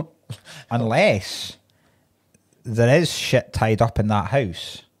there is shit tied up in that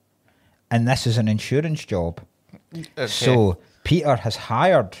house, and this is an insurance job. Okay. So Peter has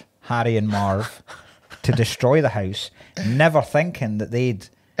hired Harry and Marv to destroy the house, never thinking that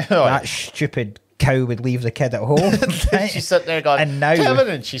that stupid cow would leave the kid at home. She sat there going, and now Kevin,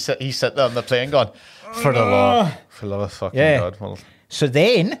 and he sat there on the plane going, for the love of fucking God. Well. So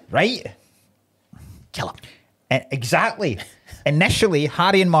then, right, kill him. Exactly. Initially,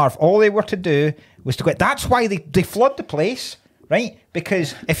 Harry and Marv, all they were to do was to go. That's why they flood the place. Right?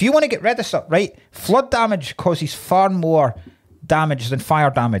 Because if you want to get rid of stuff, right, flood damage causes far more damage than fire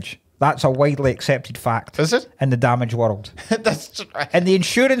damage. That's a widely accepted fact. Is it? In the damage world. That's right. In the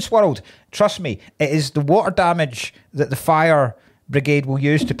insurance world, trust me, it is the water damage that the fire brigade will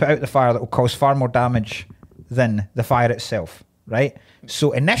use to put out the fire that will cause far more damage than the fire itself, right?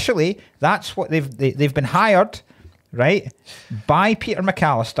 So initially, that's what they've been hired right? By Peter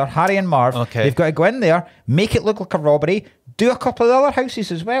McAllister, Harry and Marv. Okay. They've got to go in there, make it look like a robbery, do a couple of the other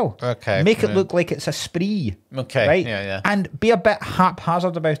houses as well. Okay. Make it look like it's a spree. Okay. Right? Yeah. And be a bit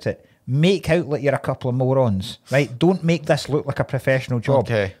haphazard about it. Make out like you're a couple of morons, right? Don't make this look like a professional job.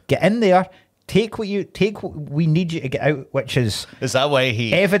 Okay. Get in there, take what we need you to get out, which is that why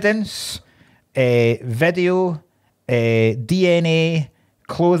he evidence, video, DNA,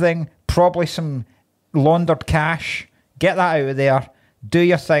 clothing, probably some laundered cash. Get that out of there. Do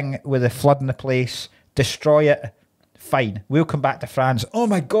your thing with the flood in the place. Destroy it. Fine. We'll come back to France. Oh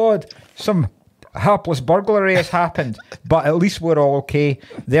my God, some helpless burglary has happened, but at least we're all okay.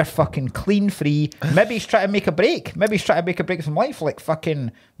 They're fucking clean free. Maybe he's trying to make a break. Maybe he's trying to make a break from life, like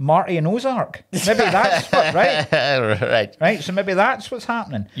fucking Marty and Ozark. Maybe that's what, right? Right. So maybe that's what's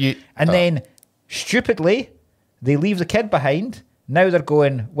happening. Then stupidly, they leave the kid behind. Now they're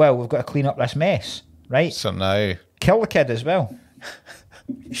going, well, we've got to clean up this mess, right? So now kill the kid as well.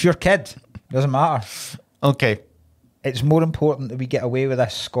 It's your kid. Doesn't matter. Okay. It's more important that we get away with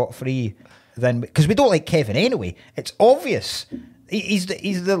this scot-free than, because we don't like Kevin anyway. It's obvious. He's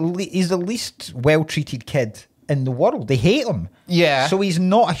the least well-treated kid in the world. They hate him. Yeah. So he's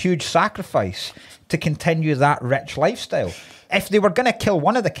not a huge sacrifice to continue that rich lifestyle. If they were going to kill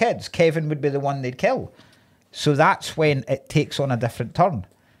one of the kids, Kevin would be the one they'd kill. So that's when it takes on a different turn.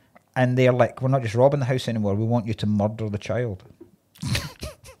 And they're like, we're not just robbing the house anymore. We want you to murder the child.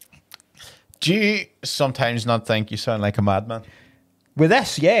 Do you sometimes not think you sound like a madman? With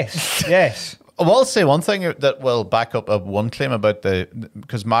this, yes. Yes. I will say one thing that will back up one claim about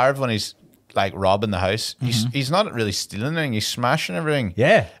because Marv, when he's like robbing the house, he's not really stealing anything, he's smashing everything.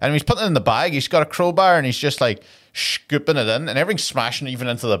 Yeah. And when he's putting it in the bag, he's got a crowbar and he's just like scooping it in and everything's smashing even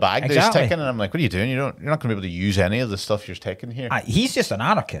into the bag that he's taking. And I'm like, what are you doing? You're not going to be able to use any of the stuff you're taking here. He's just an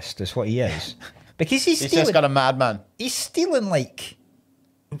anarchist, is what he is. Because he's stealing, just got a madman. He's stealing like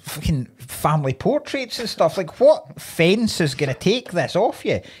fucking family portraits and stuff. Like, what fence is going to take this off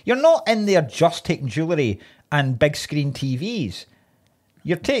you? You're not in there just taking jewellery and big screen TVs.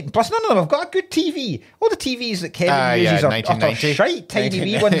 You're taking, plus none of them have got a good TV. All the TVs that Kevin uses are utter shite, tiny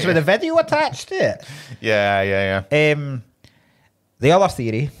wee ones with a video attached to it. Yeah. The other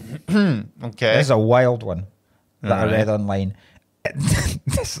theory, okay, this is a wild one that I read online.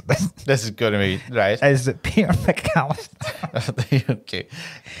 This is going to be right. Is that Peter McAllister okay,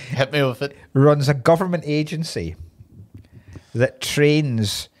 hit me with it. Runs a government agency that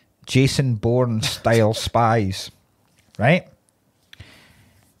trains Jason Bourne style spies, right?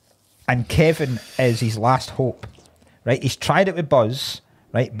 And Kevin is his last hope, right? He's tried it with Buzz,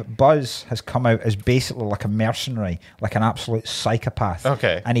 right? But Buzz has come out as basically like a mercenary, like an absolute psychopath.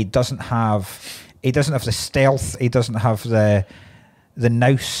 Okay, and he doesn't have the stealth. He doesn't have the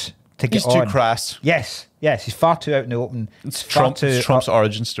nous to get on. He's too crass. Yes, he's far too out in the open. It's Trump's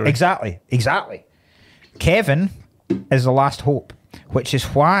origin story. Exactly. Kevin is the last hope, which is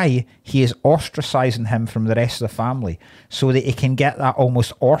why he is ostracizing him from the rest of the family, so that he can get that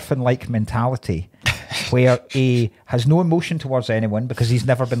almost orphan-like mentality where he has no emotion towards anyone because he's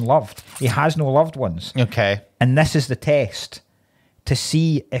never been loved. He has no loved ones. Okay. And this is the test to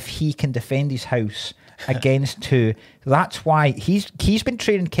see if he can defend his house against two. That's why he's been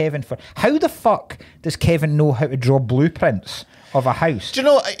training Kevin for... How the fuck does Kevin know how to draw blueprints of a house? Do you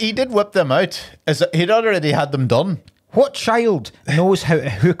know, he did whip them out. He'd already had them done. What child knows how to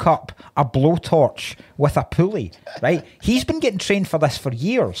hook up a blowtorch with a pulley, right? He's been getting trained for this for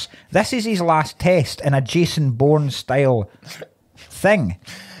years. This is his last test in a Jason Bourne style thing.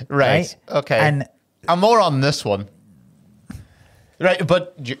 Right. Okay. And I'm more on this one. Right,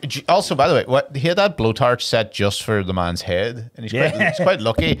 but also, by the way, he had that blowtorch set just for the man's head, and he's quite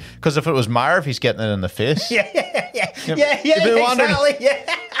lucky, because if it was Marv, he's getting it in the face. Yeah, exactly.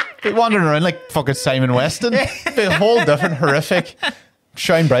 Be wandering around like fucking Simon Weston. Be a whole different horrific,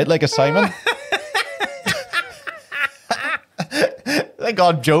 shine bright like a Simon. Thank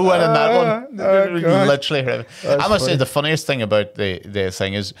God Joe went in that one. Literally horrific. I must say the funniest thing about the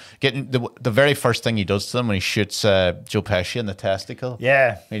thing is getting the very first thing he does to them when he shoots Joe Pesci in the testicle.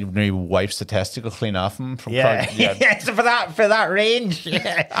 Yeah. He wipes the testicle clean off him. From So for that range.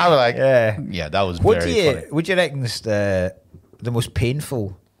 Yeah. I was like, yeah, that was very funny. What do you reckon is the most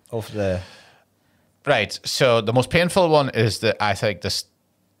painful of the... Right, so the most painful one is I think this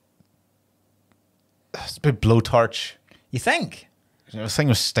big blowtorch. You think? The thing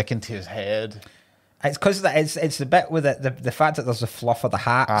was sticking to his head. It's because it's the bit with the fact that there's the fluff of the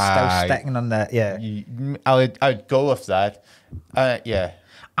hat still sticking on the... Yeah. I'd go with that. Yeah.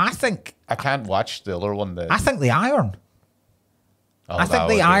 I think... I can't watch the other one. I think the iron. Oh, I think that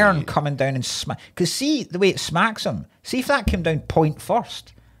the would iron be- coming down and smack. Because see the way it smacks him. See if that came down point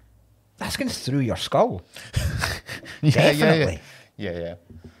first. That's going through your skull. Definitely. Yeah,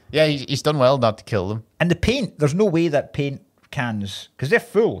 he's done well not to kill them. And the paint, there's no way that paint cans, because they're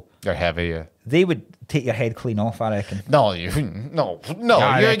full, They're heavy, yeah. they would take your head clean off, I reckon. No, no, I you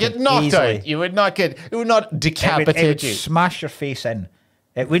would reckon get knocked easily. out. You would not It decapitate would you. smash your face in.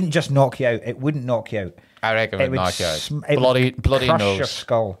 It wouldn't just knock you out. It wouldn't knock you out. I reckon it would knock you out. it Bloody crush nose. your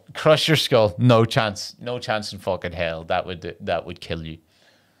skull. Crush your skull. No chance. No chance in fucking hell. That would kill you.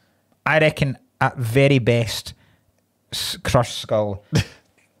 I reckon at very best, crushed skull,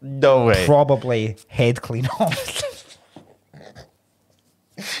 No way. probably head clean off.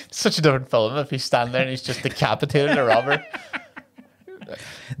 Such a different film if he's standing there and he's just decapitated a robber.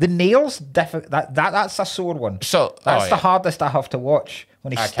 The nails, that's a sore one. So That's oh, the yeah. hardest I have to watch,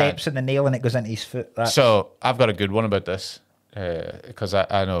 when he I steps in the nail and it goes into his foot. That's, So I've got a good one about this because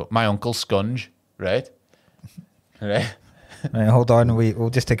I know my uncle Scunge, right? Right. right, hold on,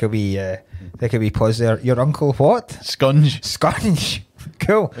 we'll just take a wee pause there. Your uncle what? Scunge. Scunge.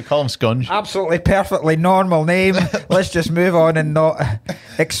 Cool. We call him Scunge. Absolutely perfectly normal name. Let's just move on and not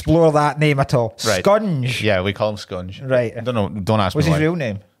explore that name at all. Right. Scunge. Yeah, we call him Scunge. Right. I don't know. Don't ask What's me his why. real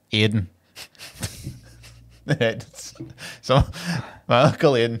name? Aiden. So my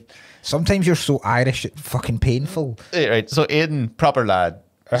uncle Aiden. Sometimes you're so Irish, it's fucking painful. Right. So Aiden, proper lad.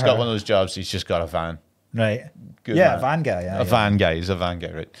 He's got Uh-huh. one of those jobs. He's just got a van. Right. Good yeah, man. van guy. Yeah, A van guy. He's a van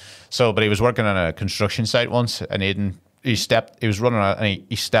guy, right? So, but he was working on a construction site once, and Aiden, he was running out, and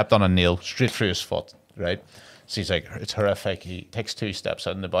he stepped on a nail straight through his foot, right? So he's like, it's horrific. He takes 2 steps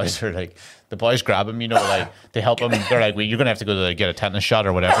out, and the boys are like, the boys grab him, like, they help him. They're like, well, you're going to have to go to get a tetanus shot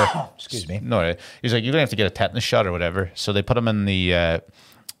or whatever. Excuse me. No, right? He's like, you're going to have to get a tetanus shot or whatever. So they put him in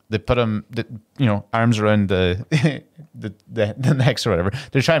they put him, arms around the necks or whatever.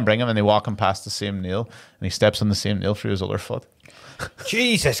 They try and bring him, and they walk him past the same nail, and he steps on the same nail through his other foot.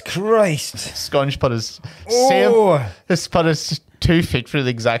 Jesus Christ. Scunge put his Oh. put his 2 feet through the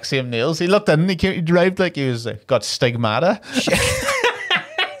exact same nails. He looked in, he drived like he was got stigmata.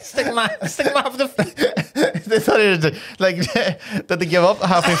 Stigma of the... They thought he was like, did they give up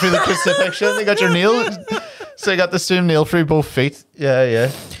halfway through the crucifixion? They got your nail, so they got the same nail through both feet.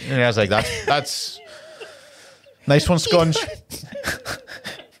 Yeah. And I was like, that's nice one, Scunge.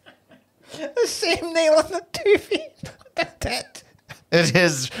 The same nail on the 2 feet. The tit. It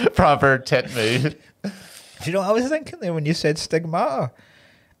is proper tit move. Do you know what I was thinking there when you said stigmata?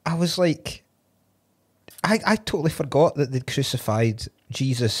 I was like, I totally forgot that they'd crucified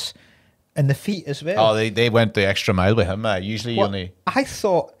Jesus in the feet as well. Oh, they went the extra mile with him. Usually What- only... I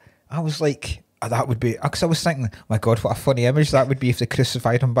thought, I was like, that would be, because I was thinking, my God, what a funny image that would be if they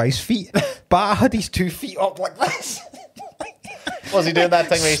crucified him by his feet. But I had his 2 feet up like this. Was he doing that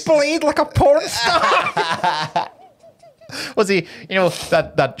thing where he... Splayed like a porn star. Was he,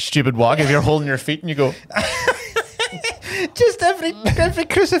 that stupid walk if you're holding your feet and you go... Just every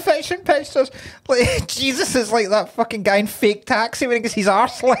crucifixion pictures, like Jesus is like that fucking guy in Fake Taxi when he gets his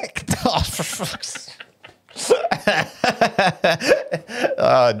arse licked. Oh, for fuck's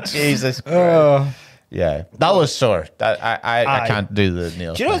Oh, Jesus Christ. Oh. Yeah, that was sore. That I Aye. can't do the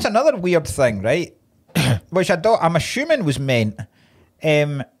nail. Do you know it's another weird thing, right? Which I'm assuming was meant.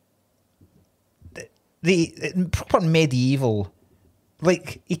 The proper medieval,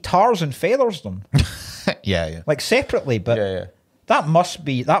 like he tars and feathers them, yeah. like separately, but Yeah. that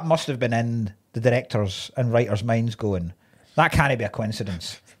must have been in the directors and writers' minds going, that can't be a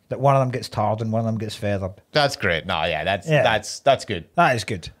coincidence that one of them gets tarred and one of them gets feathered. That's great. No, yeah, that's good. That is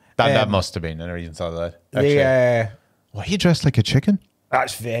good. That must have been. I never even thought of that. The, Why he dressed like a chicken?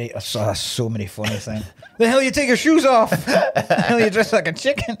 that's so many funny things. The hell you take your shoes off? The hell you dress like a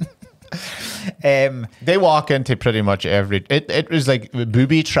chicken? They walk into pretty much every. It was like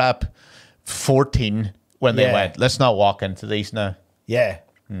booby trap 14 when they Yeah. went. Let's not walk into these now. Yeah.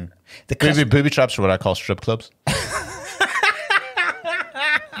 The Booby traps are what I call strip clubs.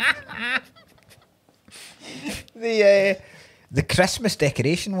 the Christmas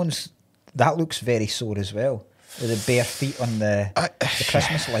decoration ones, that looks very sore as well. With the bare feet on the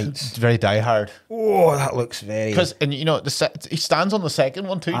Christmas lights. It's very diehard. Oh, that looks very... Because, and he stands on the second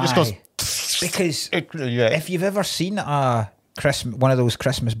one too. He just goes. Aye. Because Yeah. if you've ever seen one of those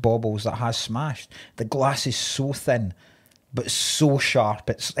Christmas baubles that has smashed, the glass is so thin, but so sharp.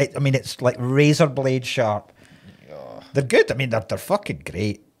 It's like razor blade sharp. They're good. I mean, they're fucking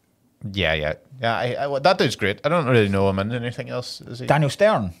great. Yeah. That dude's great. I don't really know him in anything else. Is he? Daniel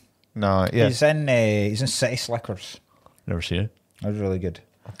Stern. No, yeah. He's in City Slickers. Never seen it. That was really good.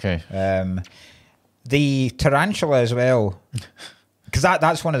 Okay. The tarantula as well. Because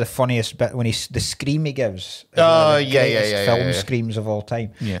that's one of the funniest bit when the scream he gives. Oh, Yeah, film yeah. screams of all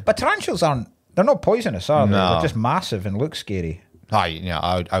time. Yeah. But tarantulas they're not poisonous, are they? No. They're just massive and look scary.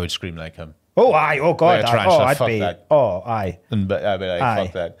 I would scream like him. Oh, aye. Oh, God. Like a tarantula, I'd fuck be. that. Oh, aye. But I'd be like, Aye.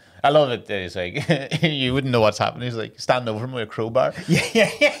 fuck that. I love it. He's like, you wouldn't know what's happening. He's like, stand over him with a crowbar.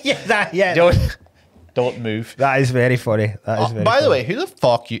 Yeah. Don't move. That is very funny. That is very By funny. the way, who the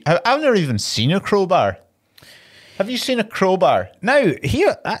fuck you? I've never even seen a crowbar. Have you seen a crowbar? Now,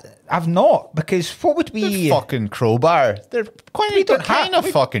 here, I've not, because what would The fucking crowbar. They're kind of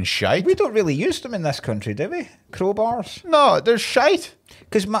fucking shite. We don't really use them in this country, do we? Crowbars? No, they're shite.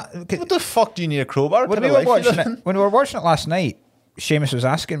 Because What the fuck do you need a crowbar? when we were watching it last night, Seamus was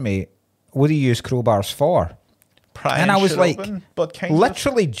asking me, what do you use crowbars for? Prying And I was shit like, open, but kind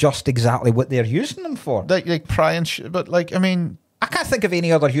literally just exactly what they're using them for. like prying shit, but like, I mean, I can't think of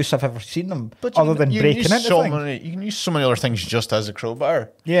any other use I've ever seen them but other than breaking into things. You can use so many other things just as a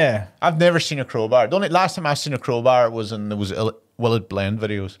crowbar. Yeah. I've never seen a crowbar. The only last time I've seen a crowbar was in Will It Blend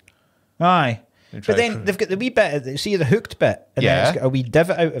videos. Aye. They But try then to- they've got the wee bit, see the hooked bit, and then Yeah. it's got a wee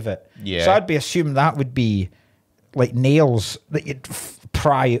divot out of it. Yeah. So I'd be assuming that would be like nails that you'd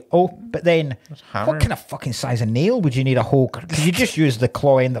pry. Oh, but then hammer. what kind of fucking size of nail would you need a whole? Because you just use the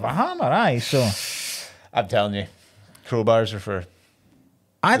claw end of a hammer, aye. So, I'm telling you, crowbars are for.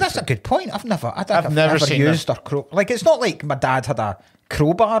 aye, that's a good point. I've never never seen used a crow. Like it's not like my dad had a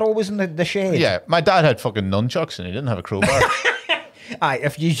crowbar always in the shed. Yeah, my dad had fucking nunchucks and he didn't have a crowbar. Aye,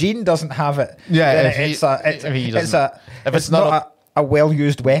 if Eugene doesn't have it, Yeah, then if he it's doesn't- if it's not not a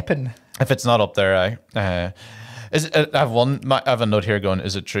well-used weapon. If it's not up there, I have a note here going.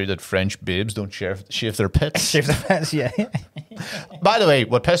 Is it true that French babes don't shave their pits? Shave the fence, yeah. By the way,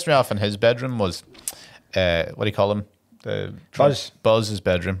 what pissed me off in his bedroom was, what do you call him? Buzz. Buzz's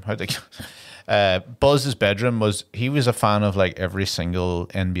bedroom. Buzz's bedroom was. He was a fan of like every single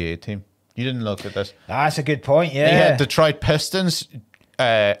NBA team. You didn't look at this. That's a good point, yeah. He had Detroit Pistons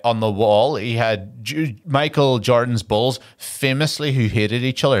on the wall. He had Michael Jordan's Bulls, famously who hated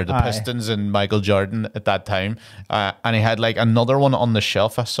each other, the Aye. Pistons and Michael Jordan at that time. And he had like another one on the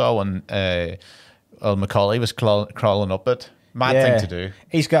shelf I saw when Macaulay was crawling up it. Mad thing to do.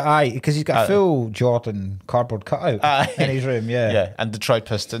 He's got because he's got a full Jordan cardboard cutout in his room, yeah. Yeah, and Detroit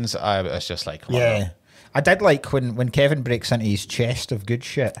Pistons, it's just like, come on. I did like when Kevin breaks into his chest of good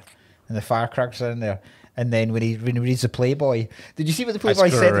shit and the firecrackers are in there. And then when he reads the Playboy, did you see what the Playboy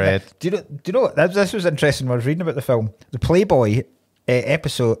said? great. Do you know what? This was interesting when I was reading about the film. The Playboy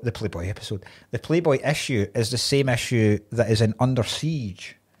the Playboy issue is the same issue that is in Under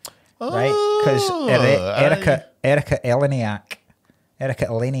Siege, right? Because Erica Eleniak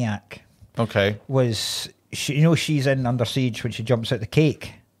Okay. was she's in Under Siege when she jumps out the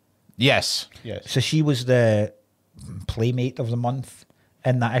cake. Yes. So she was the Playmate of the Month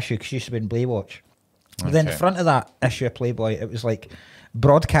in that issue because she used to be in Baywatch. But then in front of that issue of Playboy, it was like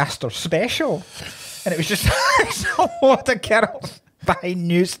broadcaster special. And it was just a lot of girls behind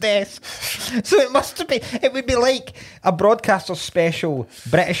news desks. So it would be like a broadcaster special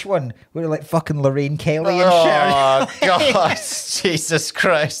British one where like fucking Lorraine Kelly and shit. Oh, God. Jesus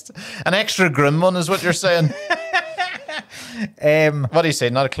Christ. An extra grim one is what you're saying. What do you say?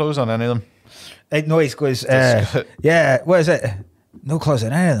 Not a close on any of them? No, he goes, yeah, what is it? No clothes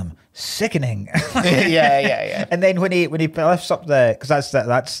on any of them. Sickening. Yeah. And then when he lifts up because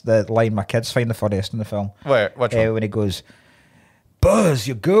that's the line my kids find the funniest in the film. Where? Which one? When he goes, Buzz,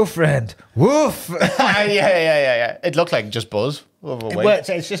 your girlfriend, woof. Yeah. It looked like just Buzz. Well,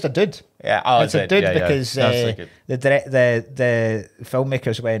 it's just a dude. Yeah, oh, it's a dude because That's like it. the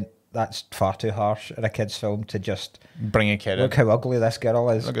filmmakers went, that's far too harsh in a kid's film to just Bring a kid look in. how ugly this girl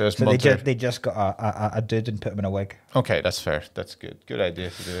is. Look at this so munter. they just got a dude and put him in a wig. Okay, that's fair. That's good. Good idea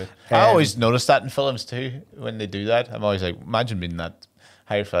to do it. I always notice that in films too when they do that. I'm always like, imagine being that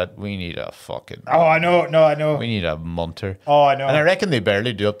high fat. We need a fucking. Oh, I know. No, I know. We need a munter. Oh, I know. And I reckon they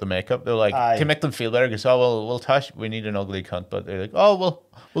barely do up the makeup. They're like, Aye. to make them feel better, because, oh, well, we'll touch. We need an ugly cunt. But they're like, oh,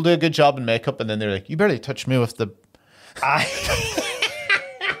 we'll do a good job in makeup. And then they're like, you barely touched me with the.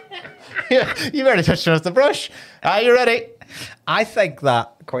 You barely touched me with the brush. You ready? I think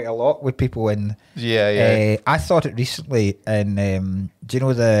that quite a lot with people in. Yeah. I thought it recently in. Do you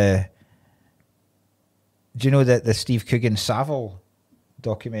know the Steve Coogan Savile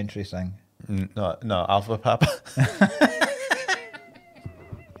documentary thing? No, Alpha Papa.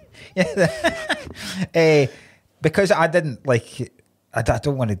 Because I didn't like. I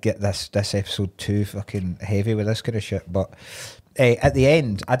don't want to get this episode too fucking heavy with this kind of shit, but at the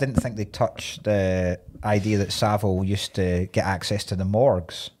end, I didn't think they'd touch the idea that Savile used to get access to the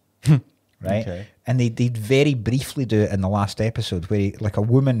morgues. right? Okay. And they did very briefly do it in the last episode where like a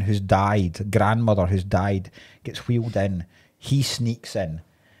woman who's died, grandmother who's died, gets wheeled in, he sneaks in,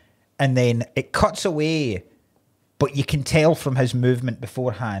 and then it cuts away, but you can tell from his movement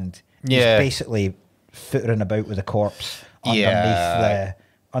beforehand, he's basically footering about with the corpse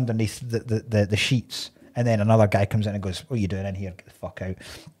underneath the sheets. And then another guy comes in and goes, "What are you doing in here? Get the fuck out."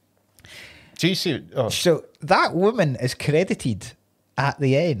 Do you see? Oh. So that woman is credited at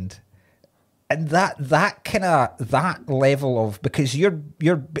the end. And that kind of that level of, because you're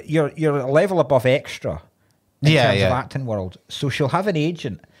a level above extra in terms of acting world. So she'll have an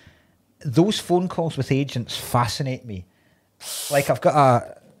agent. Those phone calls with agents fascinate me. Like I've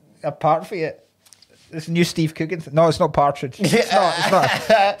got a part for you. This new Steve Coogan. No, it's not Partridge. It's not.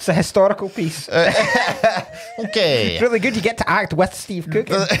 It's a historical piece. Okay. It's really good. You get to act with Steve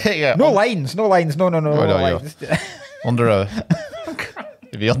Coogan. No lines. No lines. No lines. Under a.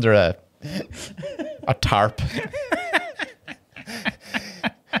 You'd be under a tarp.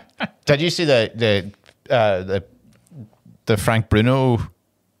 Did you see the Frank Bruno?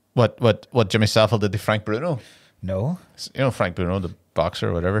 What Jimmy Savile did to Frank Bruno? No. You know Frank Bruno, the boxer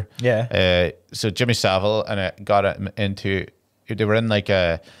or whatever. Yeah. So Jimmy Savile and it got him into. They were in like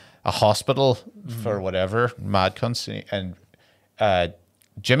a hospital for whatever mad cunts, and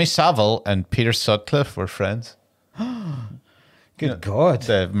Jimmy Savile and Peter Sutcliffe were friends. Good God.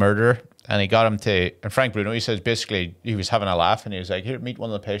 The murderer. And he got him to, and Frank Bruno, he says basically he was having a laugh and he was like, "Here, meet one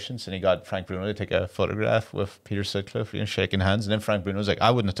of the patients." And he got Frank Bruno to take a photograph with Peter Sutcliffe, shaking hands. And then Frank Bruno was like,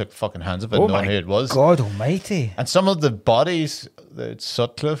 "I wouldn't have took fucking hands of it, knowing who it was." God almighty. And some of the bodies that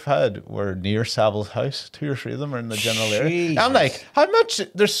Sutcliffe had were near Savile's house. 2 or 3 of them are in the general area. I'm like, how much?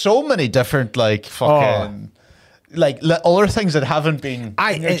 There's so many different like fucking. Like other things that haven't been.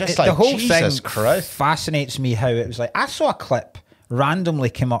 The whole Jesus thing Christ. fascinates me. How it was like I saw a clip randomly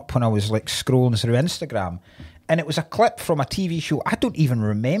came up when I was like scrolling through Instagram, and it was a clip from a TV show I don't even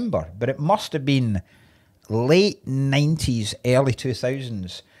remember, but it must have been late 90s, early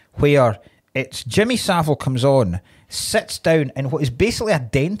 2000s, where it's Jimmy Savile comes on, sits down in what is basically a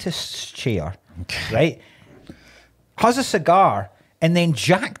dentist's chair, right? Has a cigar, and then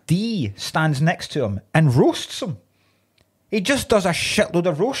Jack D stands next to him and roasts him. He just does a shitload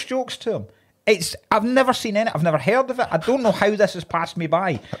of roast jokes to him. I've never seen any. I've never heard of it. I don't know how this has passed me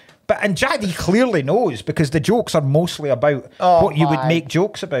by. And Jack D clearly knows, because the jokes are mostly about what you would make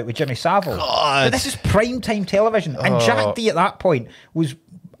jokes about with Jimmy Savile. God. But this is primetime television. And Jack D at that point was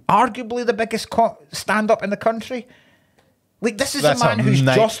arguably the biggest stand-up in the country. Like, this is a man who's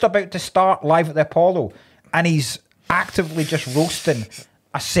just about to start Live at the Apollo, and he's actively just roasting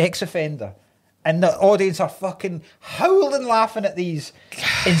a sex offender. And the audience are fucking howling laughing at these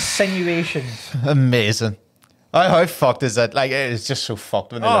insinuations. Amazing. How fucked is that? Like, it's just so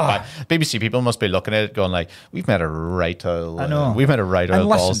fucked when they look back. BBC people must be looking at it going like, we've made a right oil. I know. We've made a right oil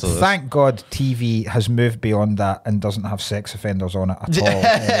balls to this. Thank God TV has moved beyond that and doesn't have sex offenders on it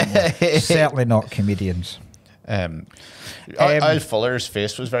at all. Certainly not comedians. Al Fuller's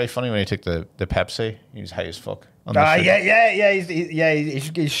face was very funny when he took the Pepsi. He was high as fuck. He's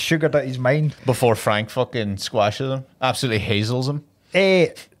sugared out his mind. Before Frank fucking squashes him. Absolutely hazels him.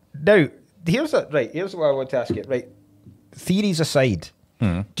 Now, here's what I want to ask you. Right, theories aside,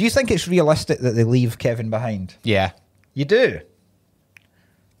 do you think it's realistic that they leave Kevin behind? Yeah. You do?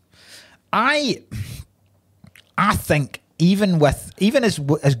 I think even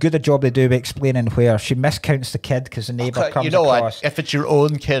as good a job they do of explaining where she miscounts the kid because the neighbour comes across. What? If it's your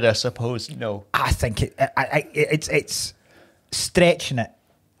own kid, I suppose, no. I think it's stretching it.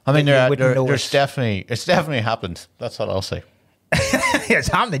 I mean, it's definitely happened. That's what I'll say. It's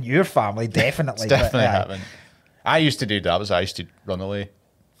happened in your family, definitely. It's definitely happened. I used to do that. I used to run away.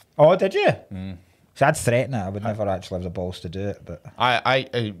 Oh, did you? So I'd threaten it. I would never actually have the balls to do it. But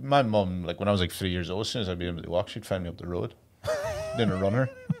my mum, like when I was like 3 years old, as soon as I'd be able to walk, she'd find me up the road. Then a runner.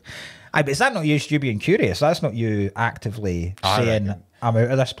 But is that not you being curious? That's not you actively saying, "I'm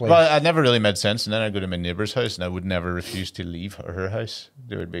out of this place." Well, it never really made sense. And then I'd go to my neighbour's house, and I would never refuse to leave her house.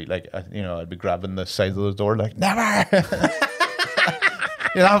 They would be like, I'd be grabbing the side of the door, like, never.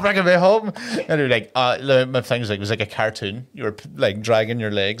 You're not bringing me home. And they'd be like, my thing was like, it was like a cartoon. You were like dragging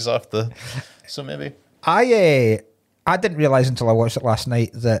your legs off the. So maybe I didn't realise until I watched it last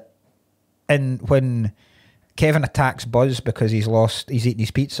night that when Kevin attacks Buzz because he's eating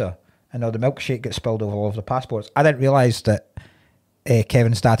his pizza and all the milkshake gets spilled over all of the passports, I didn't realise that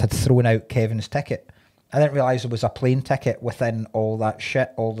Kevin's dad had thrown out Kevin's ticket. I didn't realise there was a plane ticket within all that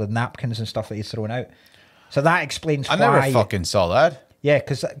shit, all the napkins and stuff that he's thrown out. So that explains why. I never fucking saw that. Yeah,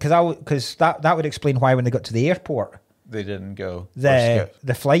 because that would explain why when they got to the airport they didn't go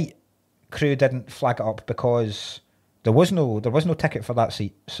the flight crew didn't flag it up because there was no ticket for that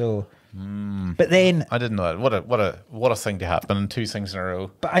seat. So, but then I didn't know that. What a thing to happen, and 2 things in a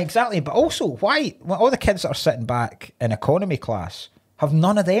row. But exactly. But also, why all the kids that are sitting back in economy class have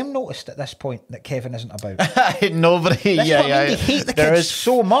none of them noticed at this point that Kevin isn't about? Nobody. That's what I mean. They hate the kids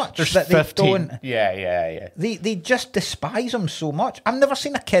so much that they 15. don't. Yeah. They just despise them so much. I've never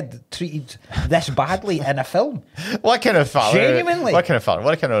seen a kid treated this badly in a film. What kind of father? Genuinely. What kind of father?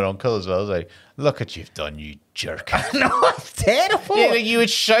 What kind of an uncle as well? It's like, look what you've done, you jerk. No, it's terrible. Yeah, like you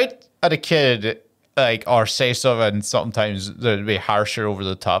would shout at a kid, like, or say something sometimes that would be harsher, over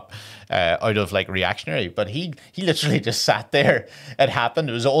the top, out of like reactionary. But he literally just sat there. It happened.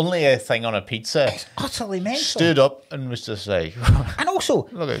 It was only a thing on a pizza. It's utterly mental. Stood up and was just like. And also,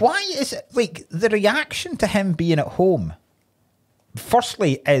 why is it like the reaction to him being at home?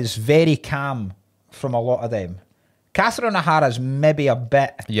 Firstly, is very calm from a lot of them. Catherine O'Hara's maybe a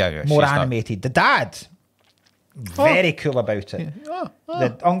bit more animated. The dad. Very cool about it.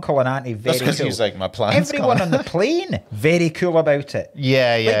 The uncle and auntie, very cool. That's because he's like, my plans. Everyone on the plane, very cool about it.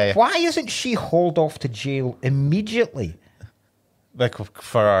 Yeah. Why isn't she hauled off to jail immediately? Like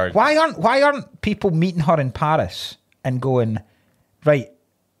for our... Why aren't people meeting her in Paris and going, right,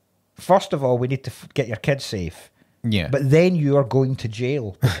 first of all, we need to get your kids safe. Yeah. But then you are going to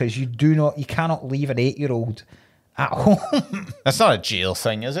jail because you cannot leave an 8-year-old at home. That's not a jail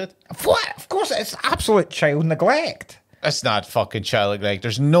thing, is it? What? Of course, it's absolute child neglect. That's not fucking child neglect.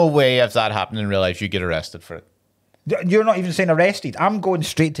 There's no way if that happened in real life you get arrested for it. You're not even saying arrested. I'm going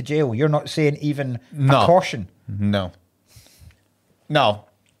straight to jail. You're not saying even a caution. No. Not.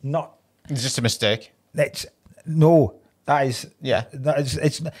 It's just a mistake. That is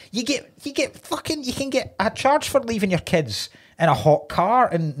it's you can get a charge for leaving your kids in a hot car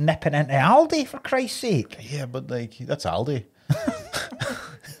and nipping into Aldi, for Christ's sake. Yeah, but like that's Aldi.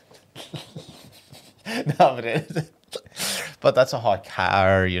 No, but that's a hot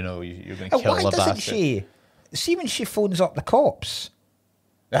car, you know, you're going to kill the bastard. Why doesn't she? See, when she phones up the cops,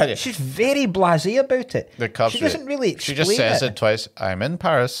 Yeah. She's very blasé about it. The cops, she doesn't really explain it. She just says it twice. I'm in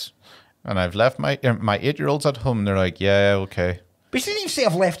Paris, and I've left my 8-year-olds at home. And they're like, yeah, okay. But she didn't even say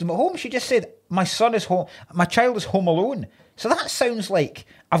I've left them at home. She just said my son is home. My child is home alone. So that sounds like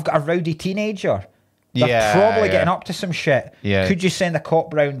I've got a rowdy teenager. They're probably getting up to some shit. Yeah. Could you send a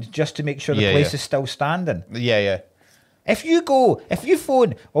cop round just to make sure the place is still standing? Yeah. If you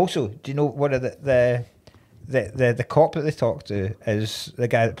phone. Also, do you know one of the cop that they talk to is the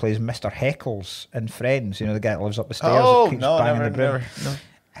guy that plays Mr. Heckles in Friends. You know, the guy that lives up the stairs that keeps banging the broom. No.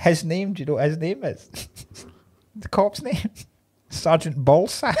 His name, do you know what his name is? The cop's name? Sergeant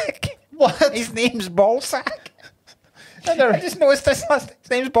Ballsack. What? His name's Ballsack. I just noticed his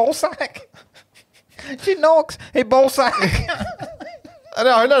name's Ballsack. She knocks. Hey, Ballsack. I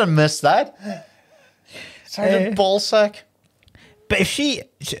know, I never missed that. Sergeant Ballsack. But if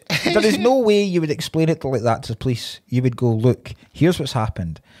there is no way you would explain it like that to the police. You would go, look, here's what's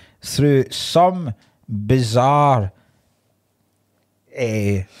happened. Through some bizarre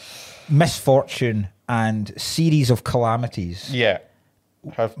misfortune and series of calamities. Yeah.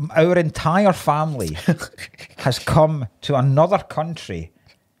 Our entire family has come to another country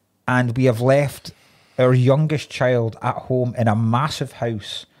and we have left our youngest child at home in a massive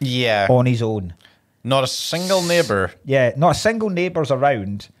house on his own. Not a single neighbour. Yeah, not a single neighbour's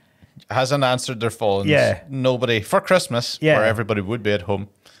around. Hasn't answered their phones. Yeah. Nobody. For Christmas, where everybody would be at home.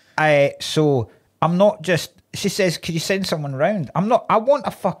 So I'm not just... She says, could you send someone round? I want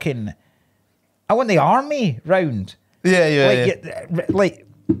the army round. Yeah.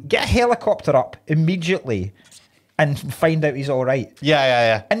 Get a helicopter up immediately and find out he's all right.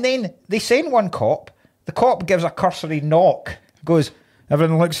 Yeah. And then they send one cop. The cop gives a cursory knock, goes,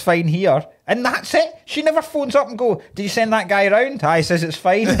 everything looks fine here. And that's it. She never phones up and go, did you send that guy around? He says it's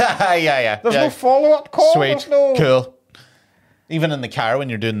fine. Yeah. There's no follow-up call. Sweet. Cool. Even in the car when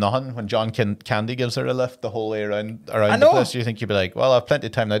you're doing nothing, when John Candy gives her a lift the whole way around the place, you think you'd be like, well, I've plenty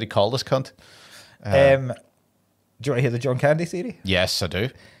of time now to call this cunt. Do you want to hear the John Candy theory? Yes, I do.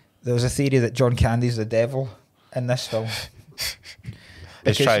 There's a theory that John Candy's the devil in this film.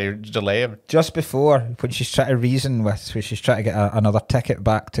 He's trying to delay him. Just before, when she's trying to reason when she's trying to get another ticket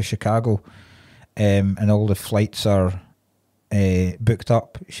back to Chicago, and all the flights are booked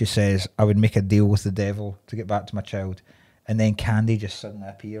up, she says, I would make a deal with the devil to get back to my child. And then Candy just suddenly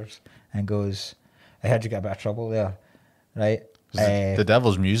appears and goes, I heard you got a bit of trouble there, right? The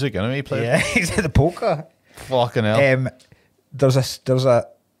devil's music, anyway, he plays. Yeah, he's at the polka. Fucking hell. There's a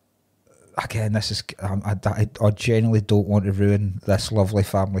again, this is I genuinely don't want to ruin this lovely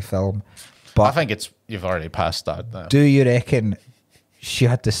family film, but I think you've already passed that now. Do you reckon she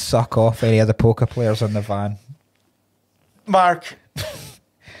had to suck off any of the poker players in the van. Mark.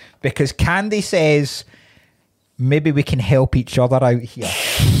 Because Candy says, maybe we can help each other out here.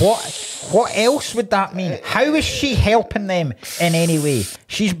 What else would that mean? How is she helping them in any way?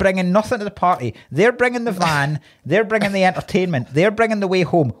 She's bringing nothing to the party. They're bringing the van. They're bringing the entertainment. They're bringing the way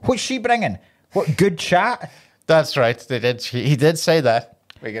home. What's she bringing? What, good chat? That's right. They did. He did say that.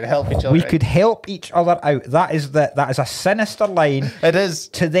 We could help each other. We could help each other out. That is a sinister line. It is.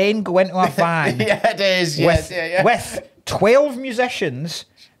 To then go into a van. Yeah, it is. Yes, with 12 musicians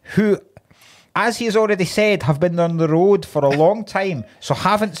who, as he has already said, have been on the road for a long time, so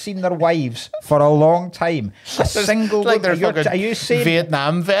haven't seen their wives for a long time. Like they're are you saying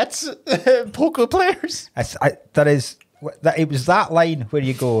Vietnam vets, poker players? It was that line where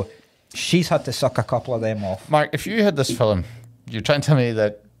you go, she's had to suck a couple of them off. Mark, if you had this film, you're trying to tell me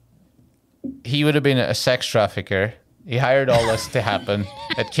that he would have been a sex trafficker. He hired all this to happen.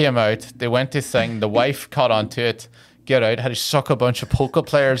 It came out. They went to thing. The wife caught onto it. Get out. Had to suck a bunch of poker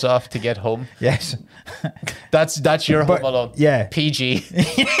players off to get home. Yes. That's your Home Alone. Yeah. PG.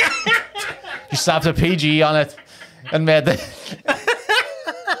 You slapped a PG on it and made the...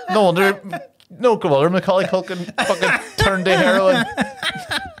 No wonder Macaulay Culkin fucking turned to heroin.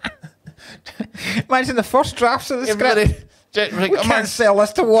 Imagine the first drafts of the script. We can't sell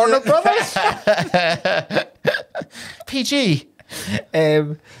this to Warner Brothers. PG.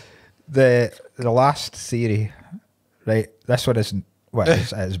 The last theory, right? This one isn't. Well,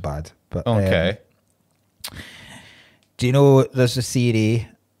 it is bad. But okay. Do you know there's a theory?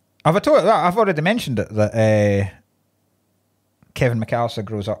 I've already mentioned it that Kevin McAllister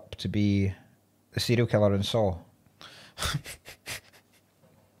grows up to be the serial killer in Saw.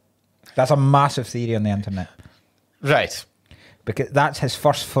 That's a massive theory on the internet. Right. Because that's his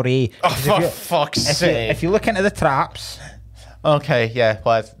first foray. Oh, for fuck's sake. If you look into the traps... Okay, yeah.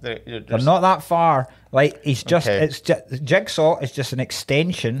 What? They're not that far. Like, Jigsaw is just an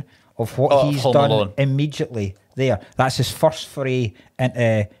extension of what he's done immediately there. That's his first foray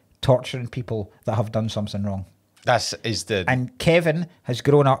into torturing people that have done something wrong. And Kevin has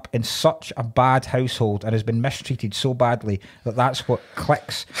grown up in such a bad household and has been mistreated so badly that that's what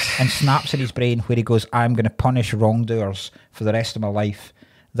clicks and snaps in his brain, where he goes, I'm going to punish wrongdoers for the rest of my life.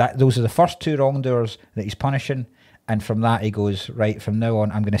 Those are the first two wrongdoers that he's punishing, and from that he goes, right, from now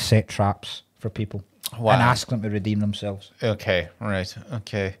on I'm going to set traps for people and ask them to redeem themselves. Okay, right,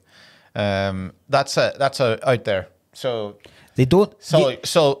 okay. That's out there. So they don't.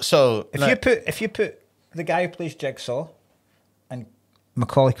 If you put the guy who plays Jigsaw and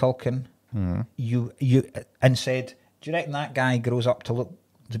Macaulay Culkin, you and said, do you reckon that guy grows up to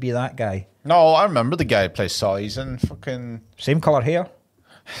be that guy? No, I remember the guy who plays Saw. He's in fucking same colour hair.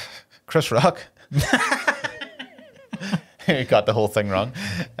 Chris Rock. You got the whole thing wrong.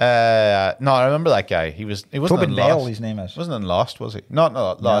 No, I remember that guy. He wasn't Tobin in Bell, Lost. his name is. Wasn't in Lost, was he? Not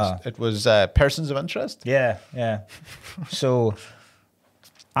Lost. No. It was Persons of Interest. Yeah. So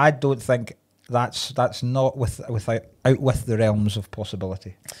I don't think that's not out with the realms of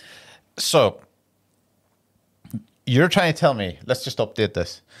possibility. So you're trying to tell me? Let's just update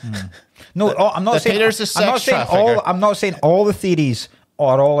this. No, I'm not saying. I'm not saying all the theories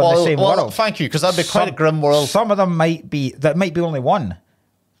are all in the same world. Thank you, because that'd be quite a grim world. Some of them might be. That might be only one.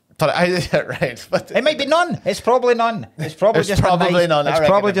 Right, but it might be none. It's probably none. It's probably just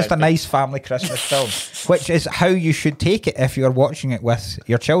a nice family Christmas film, which is how you should take it if you're watching it with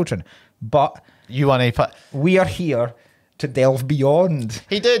your children. But we are here to delve beyond.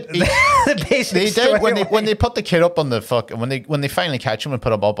 He did. The basic story. When they put the kid up on the when they finally catch him and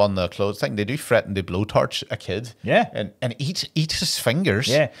put him up on the clothes thing, they do threaten to blowtorch a kid. Yeah, and eat his fingers.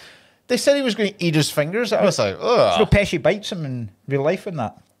 Yeah, they said he was going to eat his fingers. I was like, ugh. So Pesci bites him in real life in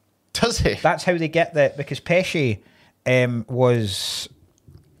that. Does he? That's how they get that, because Pesci was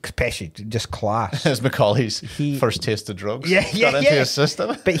Pesci just class. As Macaulay's first taste of drugs. Got into his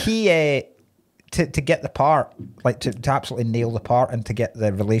system. But he to get the part, like to absolutely nail the part and to get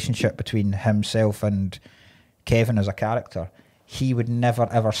the relationship between himself and Kevin as a character, he would never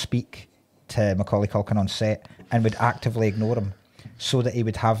ever speak to Macaulay Culkin on set and would actively ignore him, so that he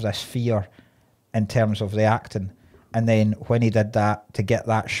would have this fear in terms of the acting. And then when he did that, to get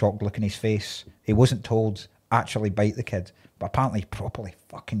that shocked look in his face, he wasn't told actually bite the kid, but apparently properly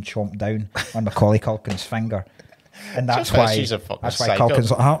fucking chomped down on Macaulay Culkin's finger. And that's why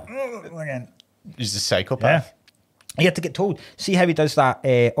Culkin's like, oh, again. He's a psychopath. Yeah. He had to get told. See how he does that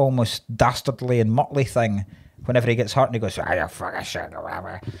almost dastardly and motley thing whenever he gets hurt and he goes, "Ah, you fucking shit," or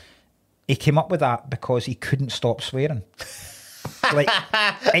whatever. He came up with that because he couldn't stop swearing. Like,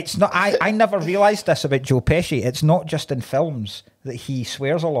 it's not. I never realised this about Joe Pesci. It's not just in films that he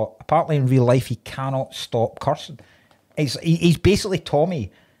swears a lot. Apparently, in real life, he cannot stop cursing. He's basically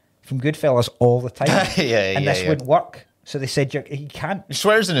Tommy from Goodfellas all the time. And this wouldn't work. So they said he can't. He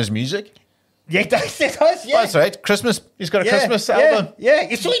swears in his music. Yeah, he does. Yeah. Oh, that's right. Christmas. He's got a Christmas album.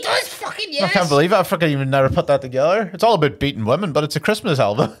 Yeah. So he does. Fucking yes. I can't believe I fucking even never put that together. It's all about beating women, but it's a Christmas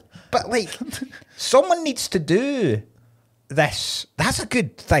album. But like, someone needs to do this. That's a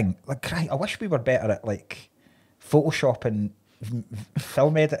good thing. Like, I wish we were better at like Photoshop and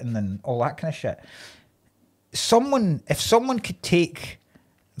film editing and all that kind of shit. If someone could take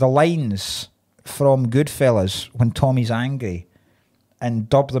the lines from Goodfellas when Tommy's angry and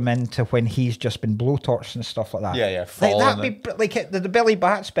dub them into when he's just been blowtorched and stuff like that. Yeah. Like, that'd be like the Billy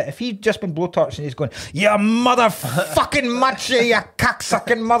Bats bit. If he'd just been blowtorched and he's going, "You motherfucking macho, you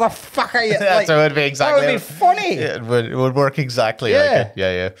cocksucking motherfucker." That's how it would be exactly. That would be funny. Yeah, it would work exactly like it.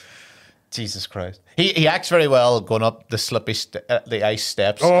 Yeah. Jesus Christ. He acts very well going up the slippy, the ice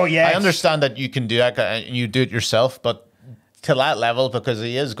steps. Oh, yeah. I understand that you can do that and you do it yourself, but to that level, because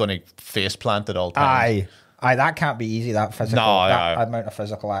he is going to face plant at all times. Aye, that can't be easy, that physical, amount of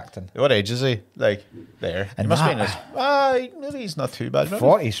physical acting. What age is he? Like, there. And he must be in his... maybe he's not too bad.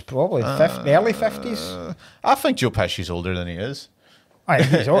 40s, probably. Early 50s. I think Joe Pesci's older than he is. Aye,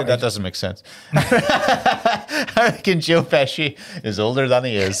 he's older. That doesn't make sense. I reckon Joe Pesci is older than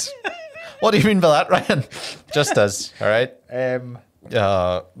he is. What do you mean by that, Ryan? Just as, all right?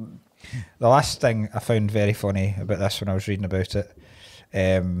 The last thing I found very funny about this when I was reading about it,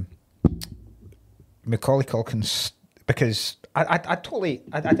 Macaulay Culkin's, because I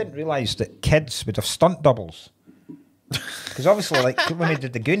didn't realise that kids would have stunt doubles. Because obviously, like when we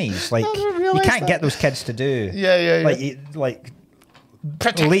did the Goonies, like you can't get those kids to do. Yeah. Like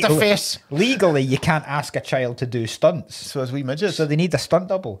protect the face. Legally, you can't ask a child to do stunts. So as we midgets. So they need a stunt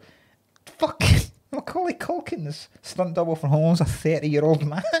double. Fuck, Macaulay Culkin's stunt double from home's a 30-year-old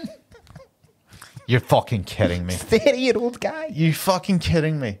man. You're fucking kidding me. 30-year-old guy. You fucking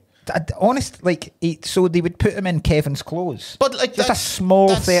kidding me. Honest, like, so they would put him in Kevin's clothes. But like, just a small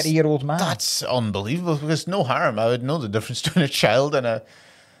 30-year-old man. That's unbelievable. Because no harm. I would know the difference between a child and a...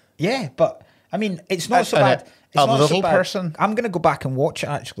 Yeah, but I mean, it's not so bad. It's a not little so bad. person. I'm going to go back and watch it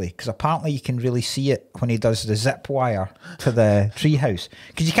actually, because apparently you can really see it when he does the zip wire to the treehouse.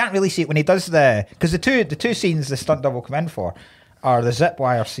 Because you can't really see it when he does because the two scenes the stunt double come in for are the zip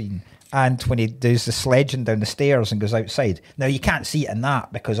wire scene and when he does the sledging down the stairs and goes outside. Now you can't see it in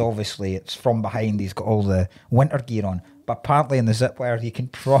that because obviously it's from behind. He's got all the winter gear on. But apparently in the zip wire you can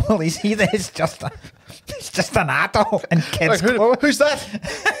probably see that it's just an adult in kids' clothes. Who's that?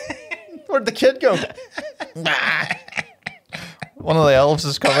 Where'd the kid go? One of the elves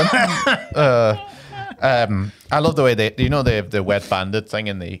is coming. I love the way they have the wet bandit thing,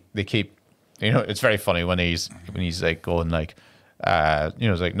 and they keep, it's very funny when he's like going like,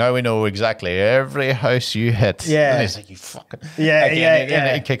 it's like, now we know exactly every house you hit. Yeah. And he's like, you fucking yeah.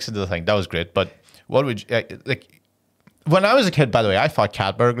 And he kicks into the thing. That was great. But what would you like? When I was a kid, by the way, I thought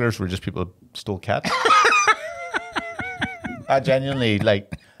cat burglars were just people who stole cats. I genuinely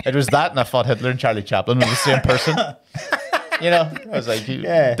like. It was that, and I thought Hitler and Charlie Chaplin were the same person. I was like, you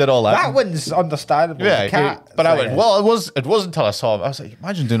did all that. That one's understandable. Yeah, cat, but I went, well, it was until I saw him. I was like,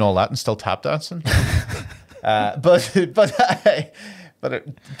 imagine doing all that and still tap dancing. But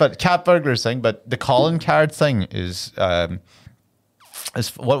cat burglars thing. But the calling card thing is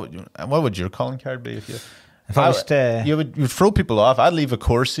what would your calling card be if I was to... You'd throw people off. I'd leave a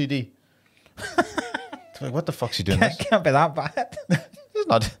core CD. Like, what the fuck's he doing? Can't be that bad. It's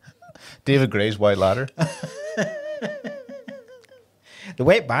not David Gray's White Ladder. The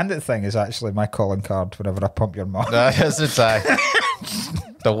wet bandit thing is actually my calling card whenever I pump your mom. Yes, it's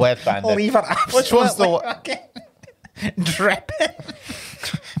the wet bandit. Leave it absolutely. Which one's the dripping?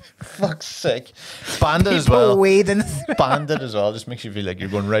 Fuck's sake. Bandit as well. Bandit as well just makes you feel like you're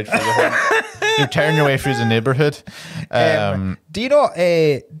going right through the whole. You're tearing your way through the neighbourhood. Do you not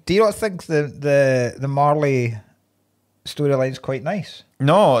think the Marley storyline's quite nice?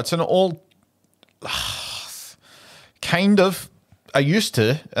 No, it's an old kind of. I used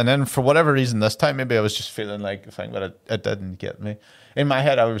to, and then for whatever reason this time, maybe I was just feeling like a thing, but it didn't get me. In my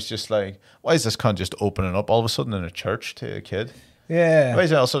head, I was just like, why is this cunt just opening up all of a sudden in a church to a kid? Yeah. Why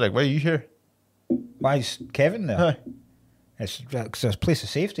is it also like, why are you here? Why is Kevin there? Huh. It's because there's a place of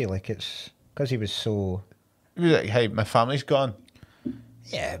safety. Like, it's because he was so... He'd be like, hey, my family's gone.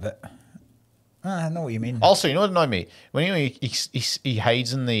 Yeah, but... I know what you mean. Also, you know what annoyed me? When he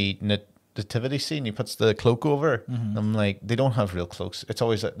hides in the nativity scene, he puts the cloak over. Mm-hmm. I'm like, they don't have real cloaks. It's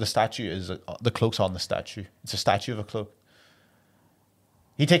always the statue is the cloak's on the statue. It's a statue of a cloak.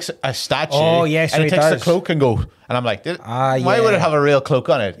 He takes a statue. Oh, yes, and he so he takes the does. cloak and go. And I'm like, why yeah. would it have a real cloak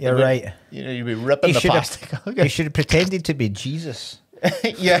on it? You're right. You know, you'd be ripping the plastic. He should have pretended to be Jesus.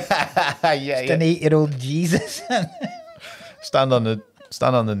 Yeah. An 8-year-old Jesus. Stand on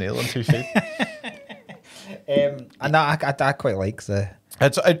the nail on 2 feet. And I quite like the.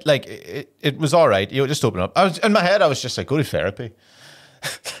 It was all right. You know, just open up. I was in my head. I was just like, go to therapy.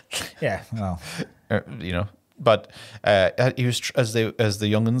 Yeah. Well. You know. But he was, as the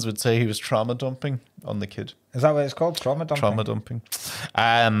young'uns would say, he was trauma dumping on the kid. Is that what it's called? Trauma dumping? Trauma dumping.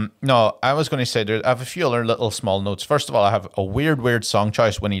 No, I was going to say, I have a few other little small notes. First of all, I have a weird song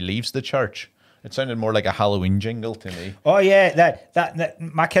choice when he leaves the church. It sounded more like a Halloween jingle to me. Oh, yeah. That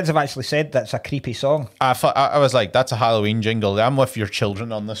my kids have actually said that's a creepy song. I was like, that's a Halloween jingle. I'm with your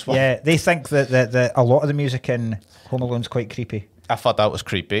children on this one. Yeah, they think that a lot of the music in Home Alone's quite creepy. I thought that was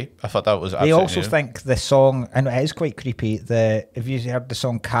creepy. I thought that was They absolutely also think the song, and it is quite creepy, have you heard the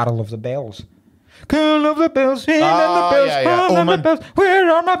song Carol of the Bells? Carol of the bells, ring on the bells, ring on the bells. Where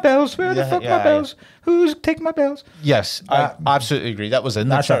are my bells? Where the fuck my bells? Who's taking my bells? Yes, I absolutely agree. That was in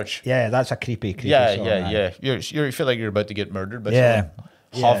the church. That's a creepy song. Yeah. You feel like you're about to get murdered by someone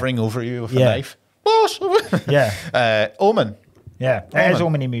hovering over you with a knife. Yeah. Omen. Yeah, it is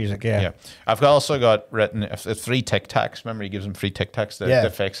Omen-y music, yeah. I've also got written 3 Tic Tacs. Remember, he gives him 3 Tic Tacs, the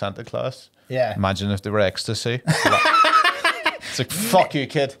fake Santa Claus? Yeah. Imagine if they were ecstasy. It's like, fuck you,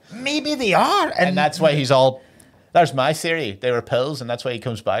 kid. Maybe they are. And that's why he's all... There's my theory. They were pills, and that's why he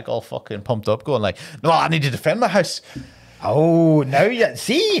comes back all fucking pumped up, going like, no, I need to defend my house. Oh, now you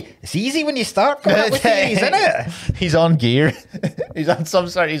see, it's easy when you start coming up with theories, isn't it? He's on gear. He's on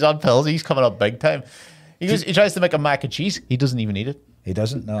pills. He's coming up big time. He tries to make a mac and cheese. He doesn't even eat it. He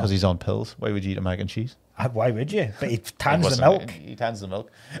doesn't know. Because he's on pills. Why would you eat a mac and cheese? Why would you? But he tans the milk. He tans the milk.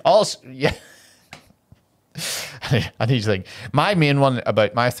 Also, yeah. And he's like, my main one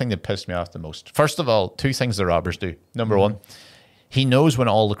about my thing that pissed me off the most. First of all, 2 things the robbers do. Number one, he knows when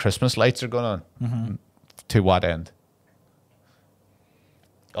all the Christmas lights are going on. Mm-hmm. To what end?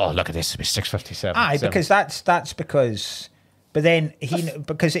 Oh, look at this. It'll be 6:57. Aye, because that's because... But then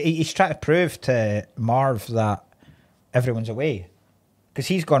because he's trying to prove to Marv that everyone's away, because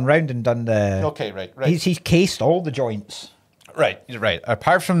he's gone round and done the. Okay, right. He's cased all the joints. Right.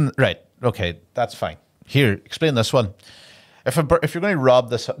 Apart from okay, that's fine. Here, explain this one. If you're going to rob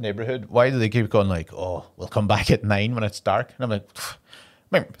this neighborhood, why do they keep going like, oh, we'll come back at 9 when it's dark? And I'm like,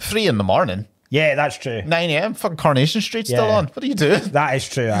 man, 3 in the morning. Yeah, that's true. 9 a.m. Fucking Coronation Street's still on. What are you doing? That is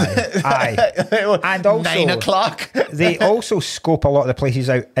true. Aye. And also 9 o'clock. They also scope a lot of the places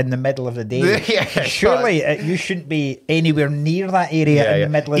out in the middle of the day. Yeah, surely you shouldn't be anywhere near that area in the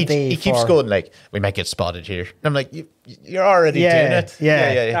middle of the day. He keeps going like, we might get spotted here. And I'm like, you're already doing it.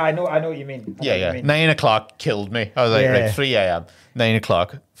 Yeah. I know what you mean. 9 o'clock killed me. I was like, right, 3 a.m. 9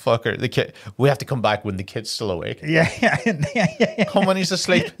 o'clock. Fucker, the kid. We have to come back when the kid's still awake. Yeah. Come when he's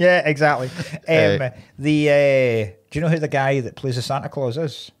asleep. Yeah, exactly. Do you know who the guy that plays the Santa Claus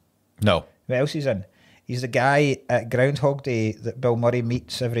is? No. What else he's in? He's the guy at Groundhog Day that Bill Murray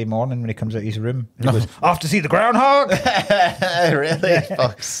meets every morning when he comes out of his room. And he goes, off to see the groundhog. Really?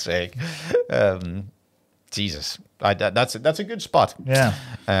 Fuck's sake. Jesus. That's a good spot. Yeah.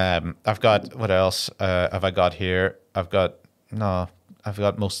 I've got, what else have I got here? I've got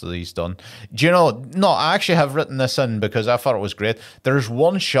most of these done. Do you know, no, I actually have written this in because I thought it was great. There's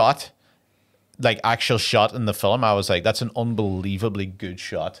one shot, like actual shot in the film. I was like, that's an unbelievably good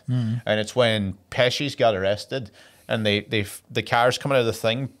shot. And it's when Pesci's got arrested and the car's coming out of the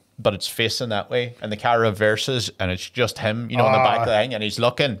thing, but it's facing that way, and the car reverses, and it's just him, in the back of the thing, and he's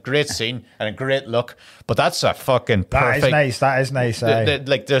looking. Great scene and a great look. But that's a fucking perfect. That is nice.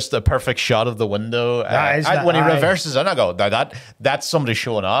 Like just the perfect shot of the window. When he reverses in, I go, that's somebody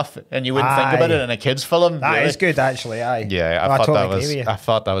showing off, and you wouldn't think about it in a kids' film. That is good, actually. Aye. Yeah, I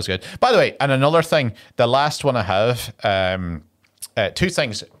thought that was good. By the way, and another thing, the last one I have, 2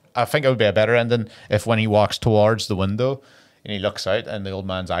 things. I think it would be a better ending if when he walks towards the window and he looks out and the old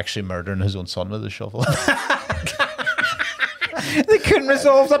man's actually murdering his own son with a shovel. They couldn't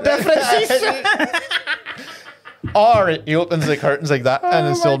resolve the differences. Or he opens the curtains like that and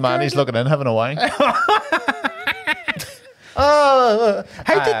it's the old man, he's looking in having a wine. How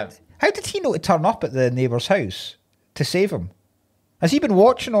did he know to turn up at the neighbour's house to save him? Has he been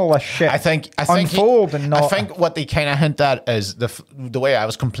watching all this shit unfold and not... I think what they kind of hint at is the way I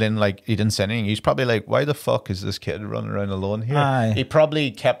was complaining, like, he didn't say anything. He's probably like, why the fuck is this kid running around alone here? Aye. He probably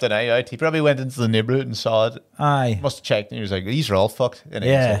kept an eye out. He probably went into the neighbourhood and saw it. Aye. Must have checked and he was like, these are all fucked. And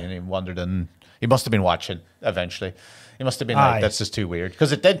he wandered in. He must have been watching eventually. He must have been like, "That's just too weird,"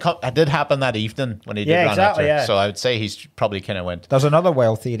 because it did happen that evening when he did run exactly, after. yeah. So I would say he's probably kind of went. There's another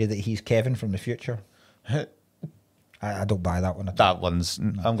wild theory that he's Kevin from the future. I don't buy that one at all. That one's.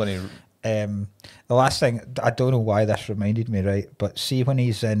 I'm going to. The last thing, I don't know why this reminded me, right? But see when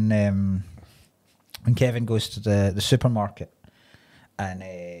he's in, when Kevin goes to the supermarket and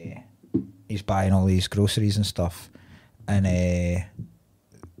he's buying all these groceries and stuff, and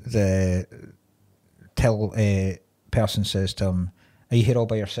the person says to him, "Are you here all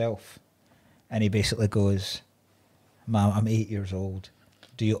by yourself?" And he basically goes, "Ma'am, I'm 8 years old.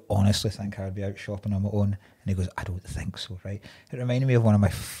 Do you honestly think I would be out shopping on my own?" And he goes, "I don't think so," right? It reminded me of one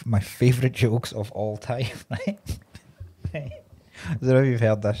of my favourite jokes of all time, right? I don't know if you've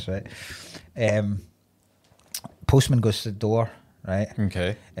heard this, right? Postman goes to the door, right?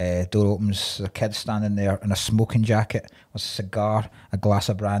 Okay. Door opens, the kid's standing there in a smoking jacket with a cigar, a glass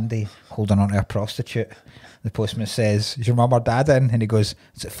of brandy, holding on to a prostitute. The postman says, "Is your mum or dad in?" And he goes,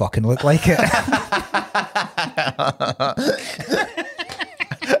 "Does it fucking look like it?"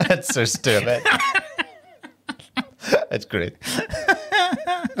 That's so stupid. That's great.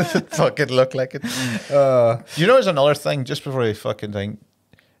 Does it fucking look like it? You know, there's another thing, just before we fucking think.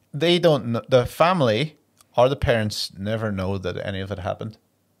 They don't know, the family or the parents never know that any of it happened.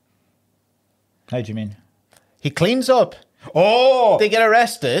 How do you mean? He cleans up. Oh! They get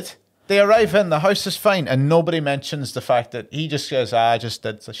arrested. They arrive in, the house is fine, and nobody mentions the fact that he just says, I just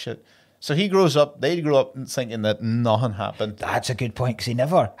did the shit. So he grows up, they grow up thinking that nothing happened. That's a good point, because he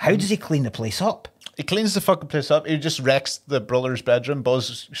never... How does he clean the place up? He cleans the fucking place up. He just wrecks the brother's bedroom.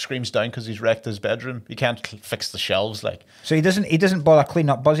 Buzz screams down because he's wrecked his bedroom. He can't fix the shelves, like. So he doesn't bother cleaning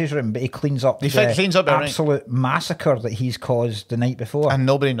up Buzz's room, but he cleans up cleans up everything. Absolute massacre that he's caused the night before. And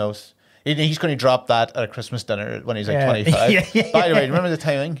nobody knows. He's going to drop that at a Christmas dinner when he's like Yeah. 25. Yeah. By the way, remember the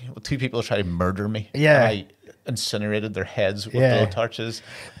timing? Two people tried to murder me. Yeah. And I incinerated their heads with Yeah. blow torches.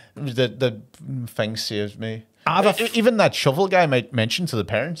 The thing saved me. I have Even that shovel guy might mention to the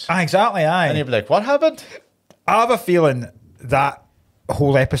parents. Exactly, aye. And he'd be like, what happened? I have a feeling that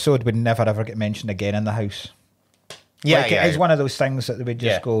whole episode would never ever get mentioned again in the house. Yeah, Like, yeah. it's one of those things that they would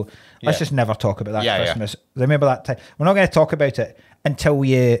just go, let's just never talk about that Yeah, yeah. Christmas. Remember that time? We're not going to talk about it until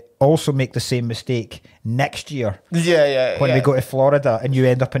we also make the same mistake next year Yeah. when we go to Florida and you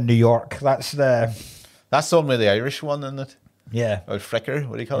end up in New York. That's the one with the Irish one, isn't it? yeah. Or Fricker,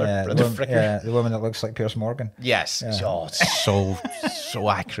 what do you call Yeah, her? Brenda Fricker? yeah, the woman that looks like Pierce Morgan. Yes. Yeah. Oh, it's so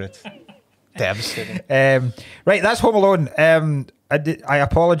accurate. Devastating. Right, that's Home Alone. I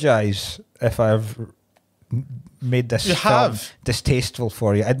apologise if I've made this film distasteful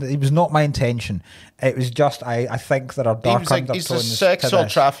for you. It was not my intention. It was just I think there are dark undertones. He's a sexual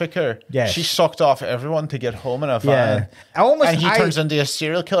trafficker. Yes. She sucked off everyone to get home in a van. Yeah. And he turns into a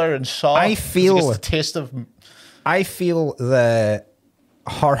serial killer and Saw. I feel he gets the taste of. I feel that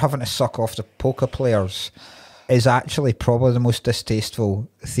her having to suck off the poker players is actually probably the most distasteful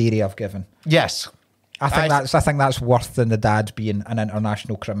theory I've given. Yes. I think that's worse than the dad being an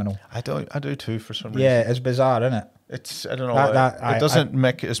international criminal. I do too, for some reason. Yeah, it's bizarre, isn't it? I don't know. It doesn't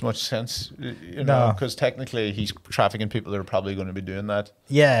make as much sense, you know, because technically he's trafficking people that are probably going to be doing that.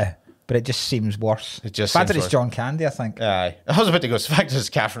 Yeah, but it just seems worse. It just the fact seems that it's worse. John Candy, I think. Aye. I was about to go. The fact that it's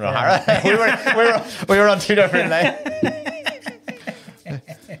Catherine O'Hara. we were on two different lines.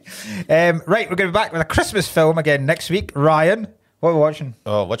 Right, we're going to be back with a Christmas film again next week. Ryan, what are we watching?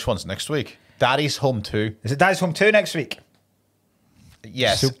 Oh, which one's next week? Daddy's Home 2. Is it Daddy's Home 2 next week?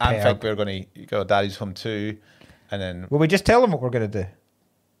 Yes, Superb. I think we're going to go Daddy's Home 2, and then... Will we just tell them what we're going to do? Or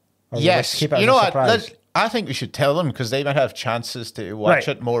will we Yes. just keep it You as know a what? surprise? I think we should tell them because they might have chances to watch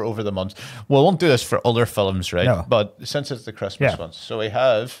Right. it more over the months. We won't do this for other films, right? No. But since it's the Christmas ones. So we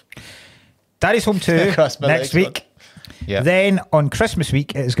have... Daddy's Home 2 Across my next legs, week. Yeah. Then on Christmas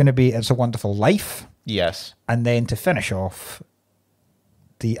week, it is going to be It's a Wonderful Life. Yes. And then to finish off,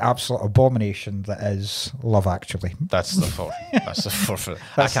 the absolute abomination that is Love Actually. That's the four. That's the four.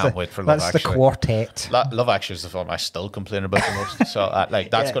 I can't wait for Love That's Actually. the quartet. Love Actually is the film I still complain about the most. So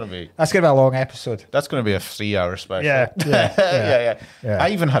that's going to be... That's going to be a long episode. That's going to be a 3-hour special. Yeah. I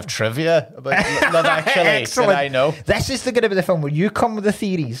even have trivia about Love Actually Excellent. that I know. This is going to be the film where you come with the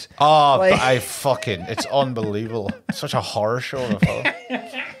theories. Oh, Like- but it's unbelievable. It's such a horror show of a film.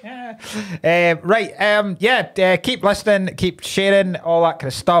 Keep listening, keep sharing, all that kind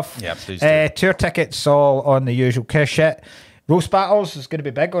of stuff. Yeah, please do. Tour tickets, all on the usual kind of shit. Roast Battles is going to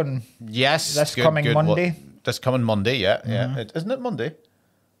be big on Yes. this coming Monday. This coming Monday, yeah. Isn't it Monday?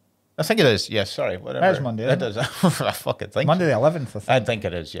 I think it is. Yes, sorry. Whatever. It is Monday, It isn't is. I fucking think Monday the 11th, I think. I think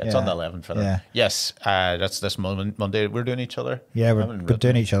it is, yeah. It's on the Yeah. 11th. For Yeah. Yes, that's this Monday. We're doing each other. Yeah, I we're haven't doing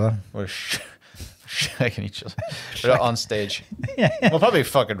written- each other. We're shaking each other on stage. We'll probably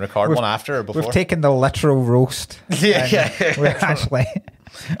fucking record one after or before. We've taken the literal roast. Yeah. We're actually.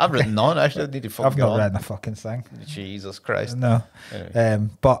 I've written none. Actually, I need to fucking. I've not read the fucking thing. Jesus Christ. No. Anyway.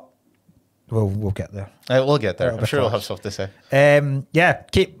 But we'll get there. We'll get there. I'm sure we'll have stuff to say. Yeah,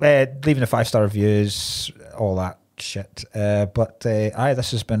 keep leaving the 5-star reviews, all that shit. But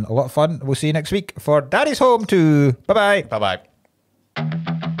this has been a lot of fun. We'll see you next week for Daddy's Home 2. Bye bye. Bye bye.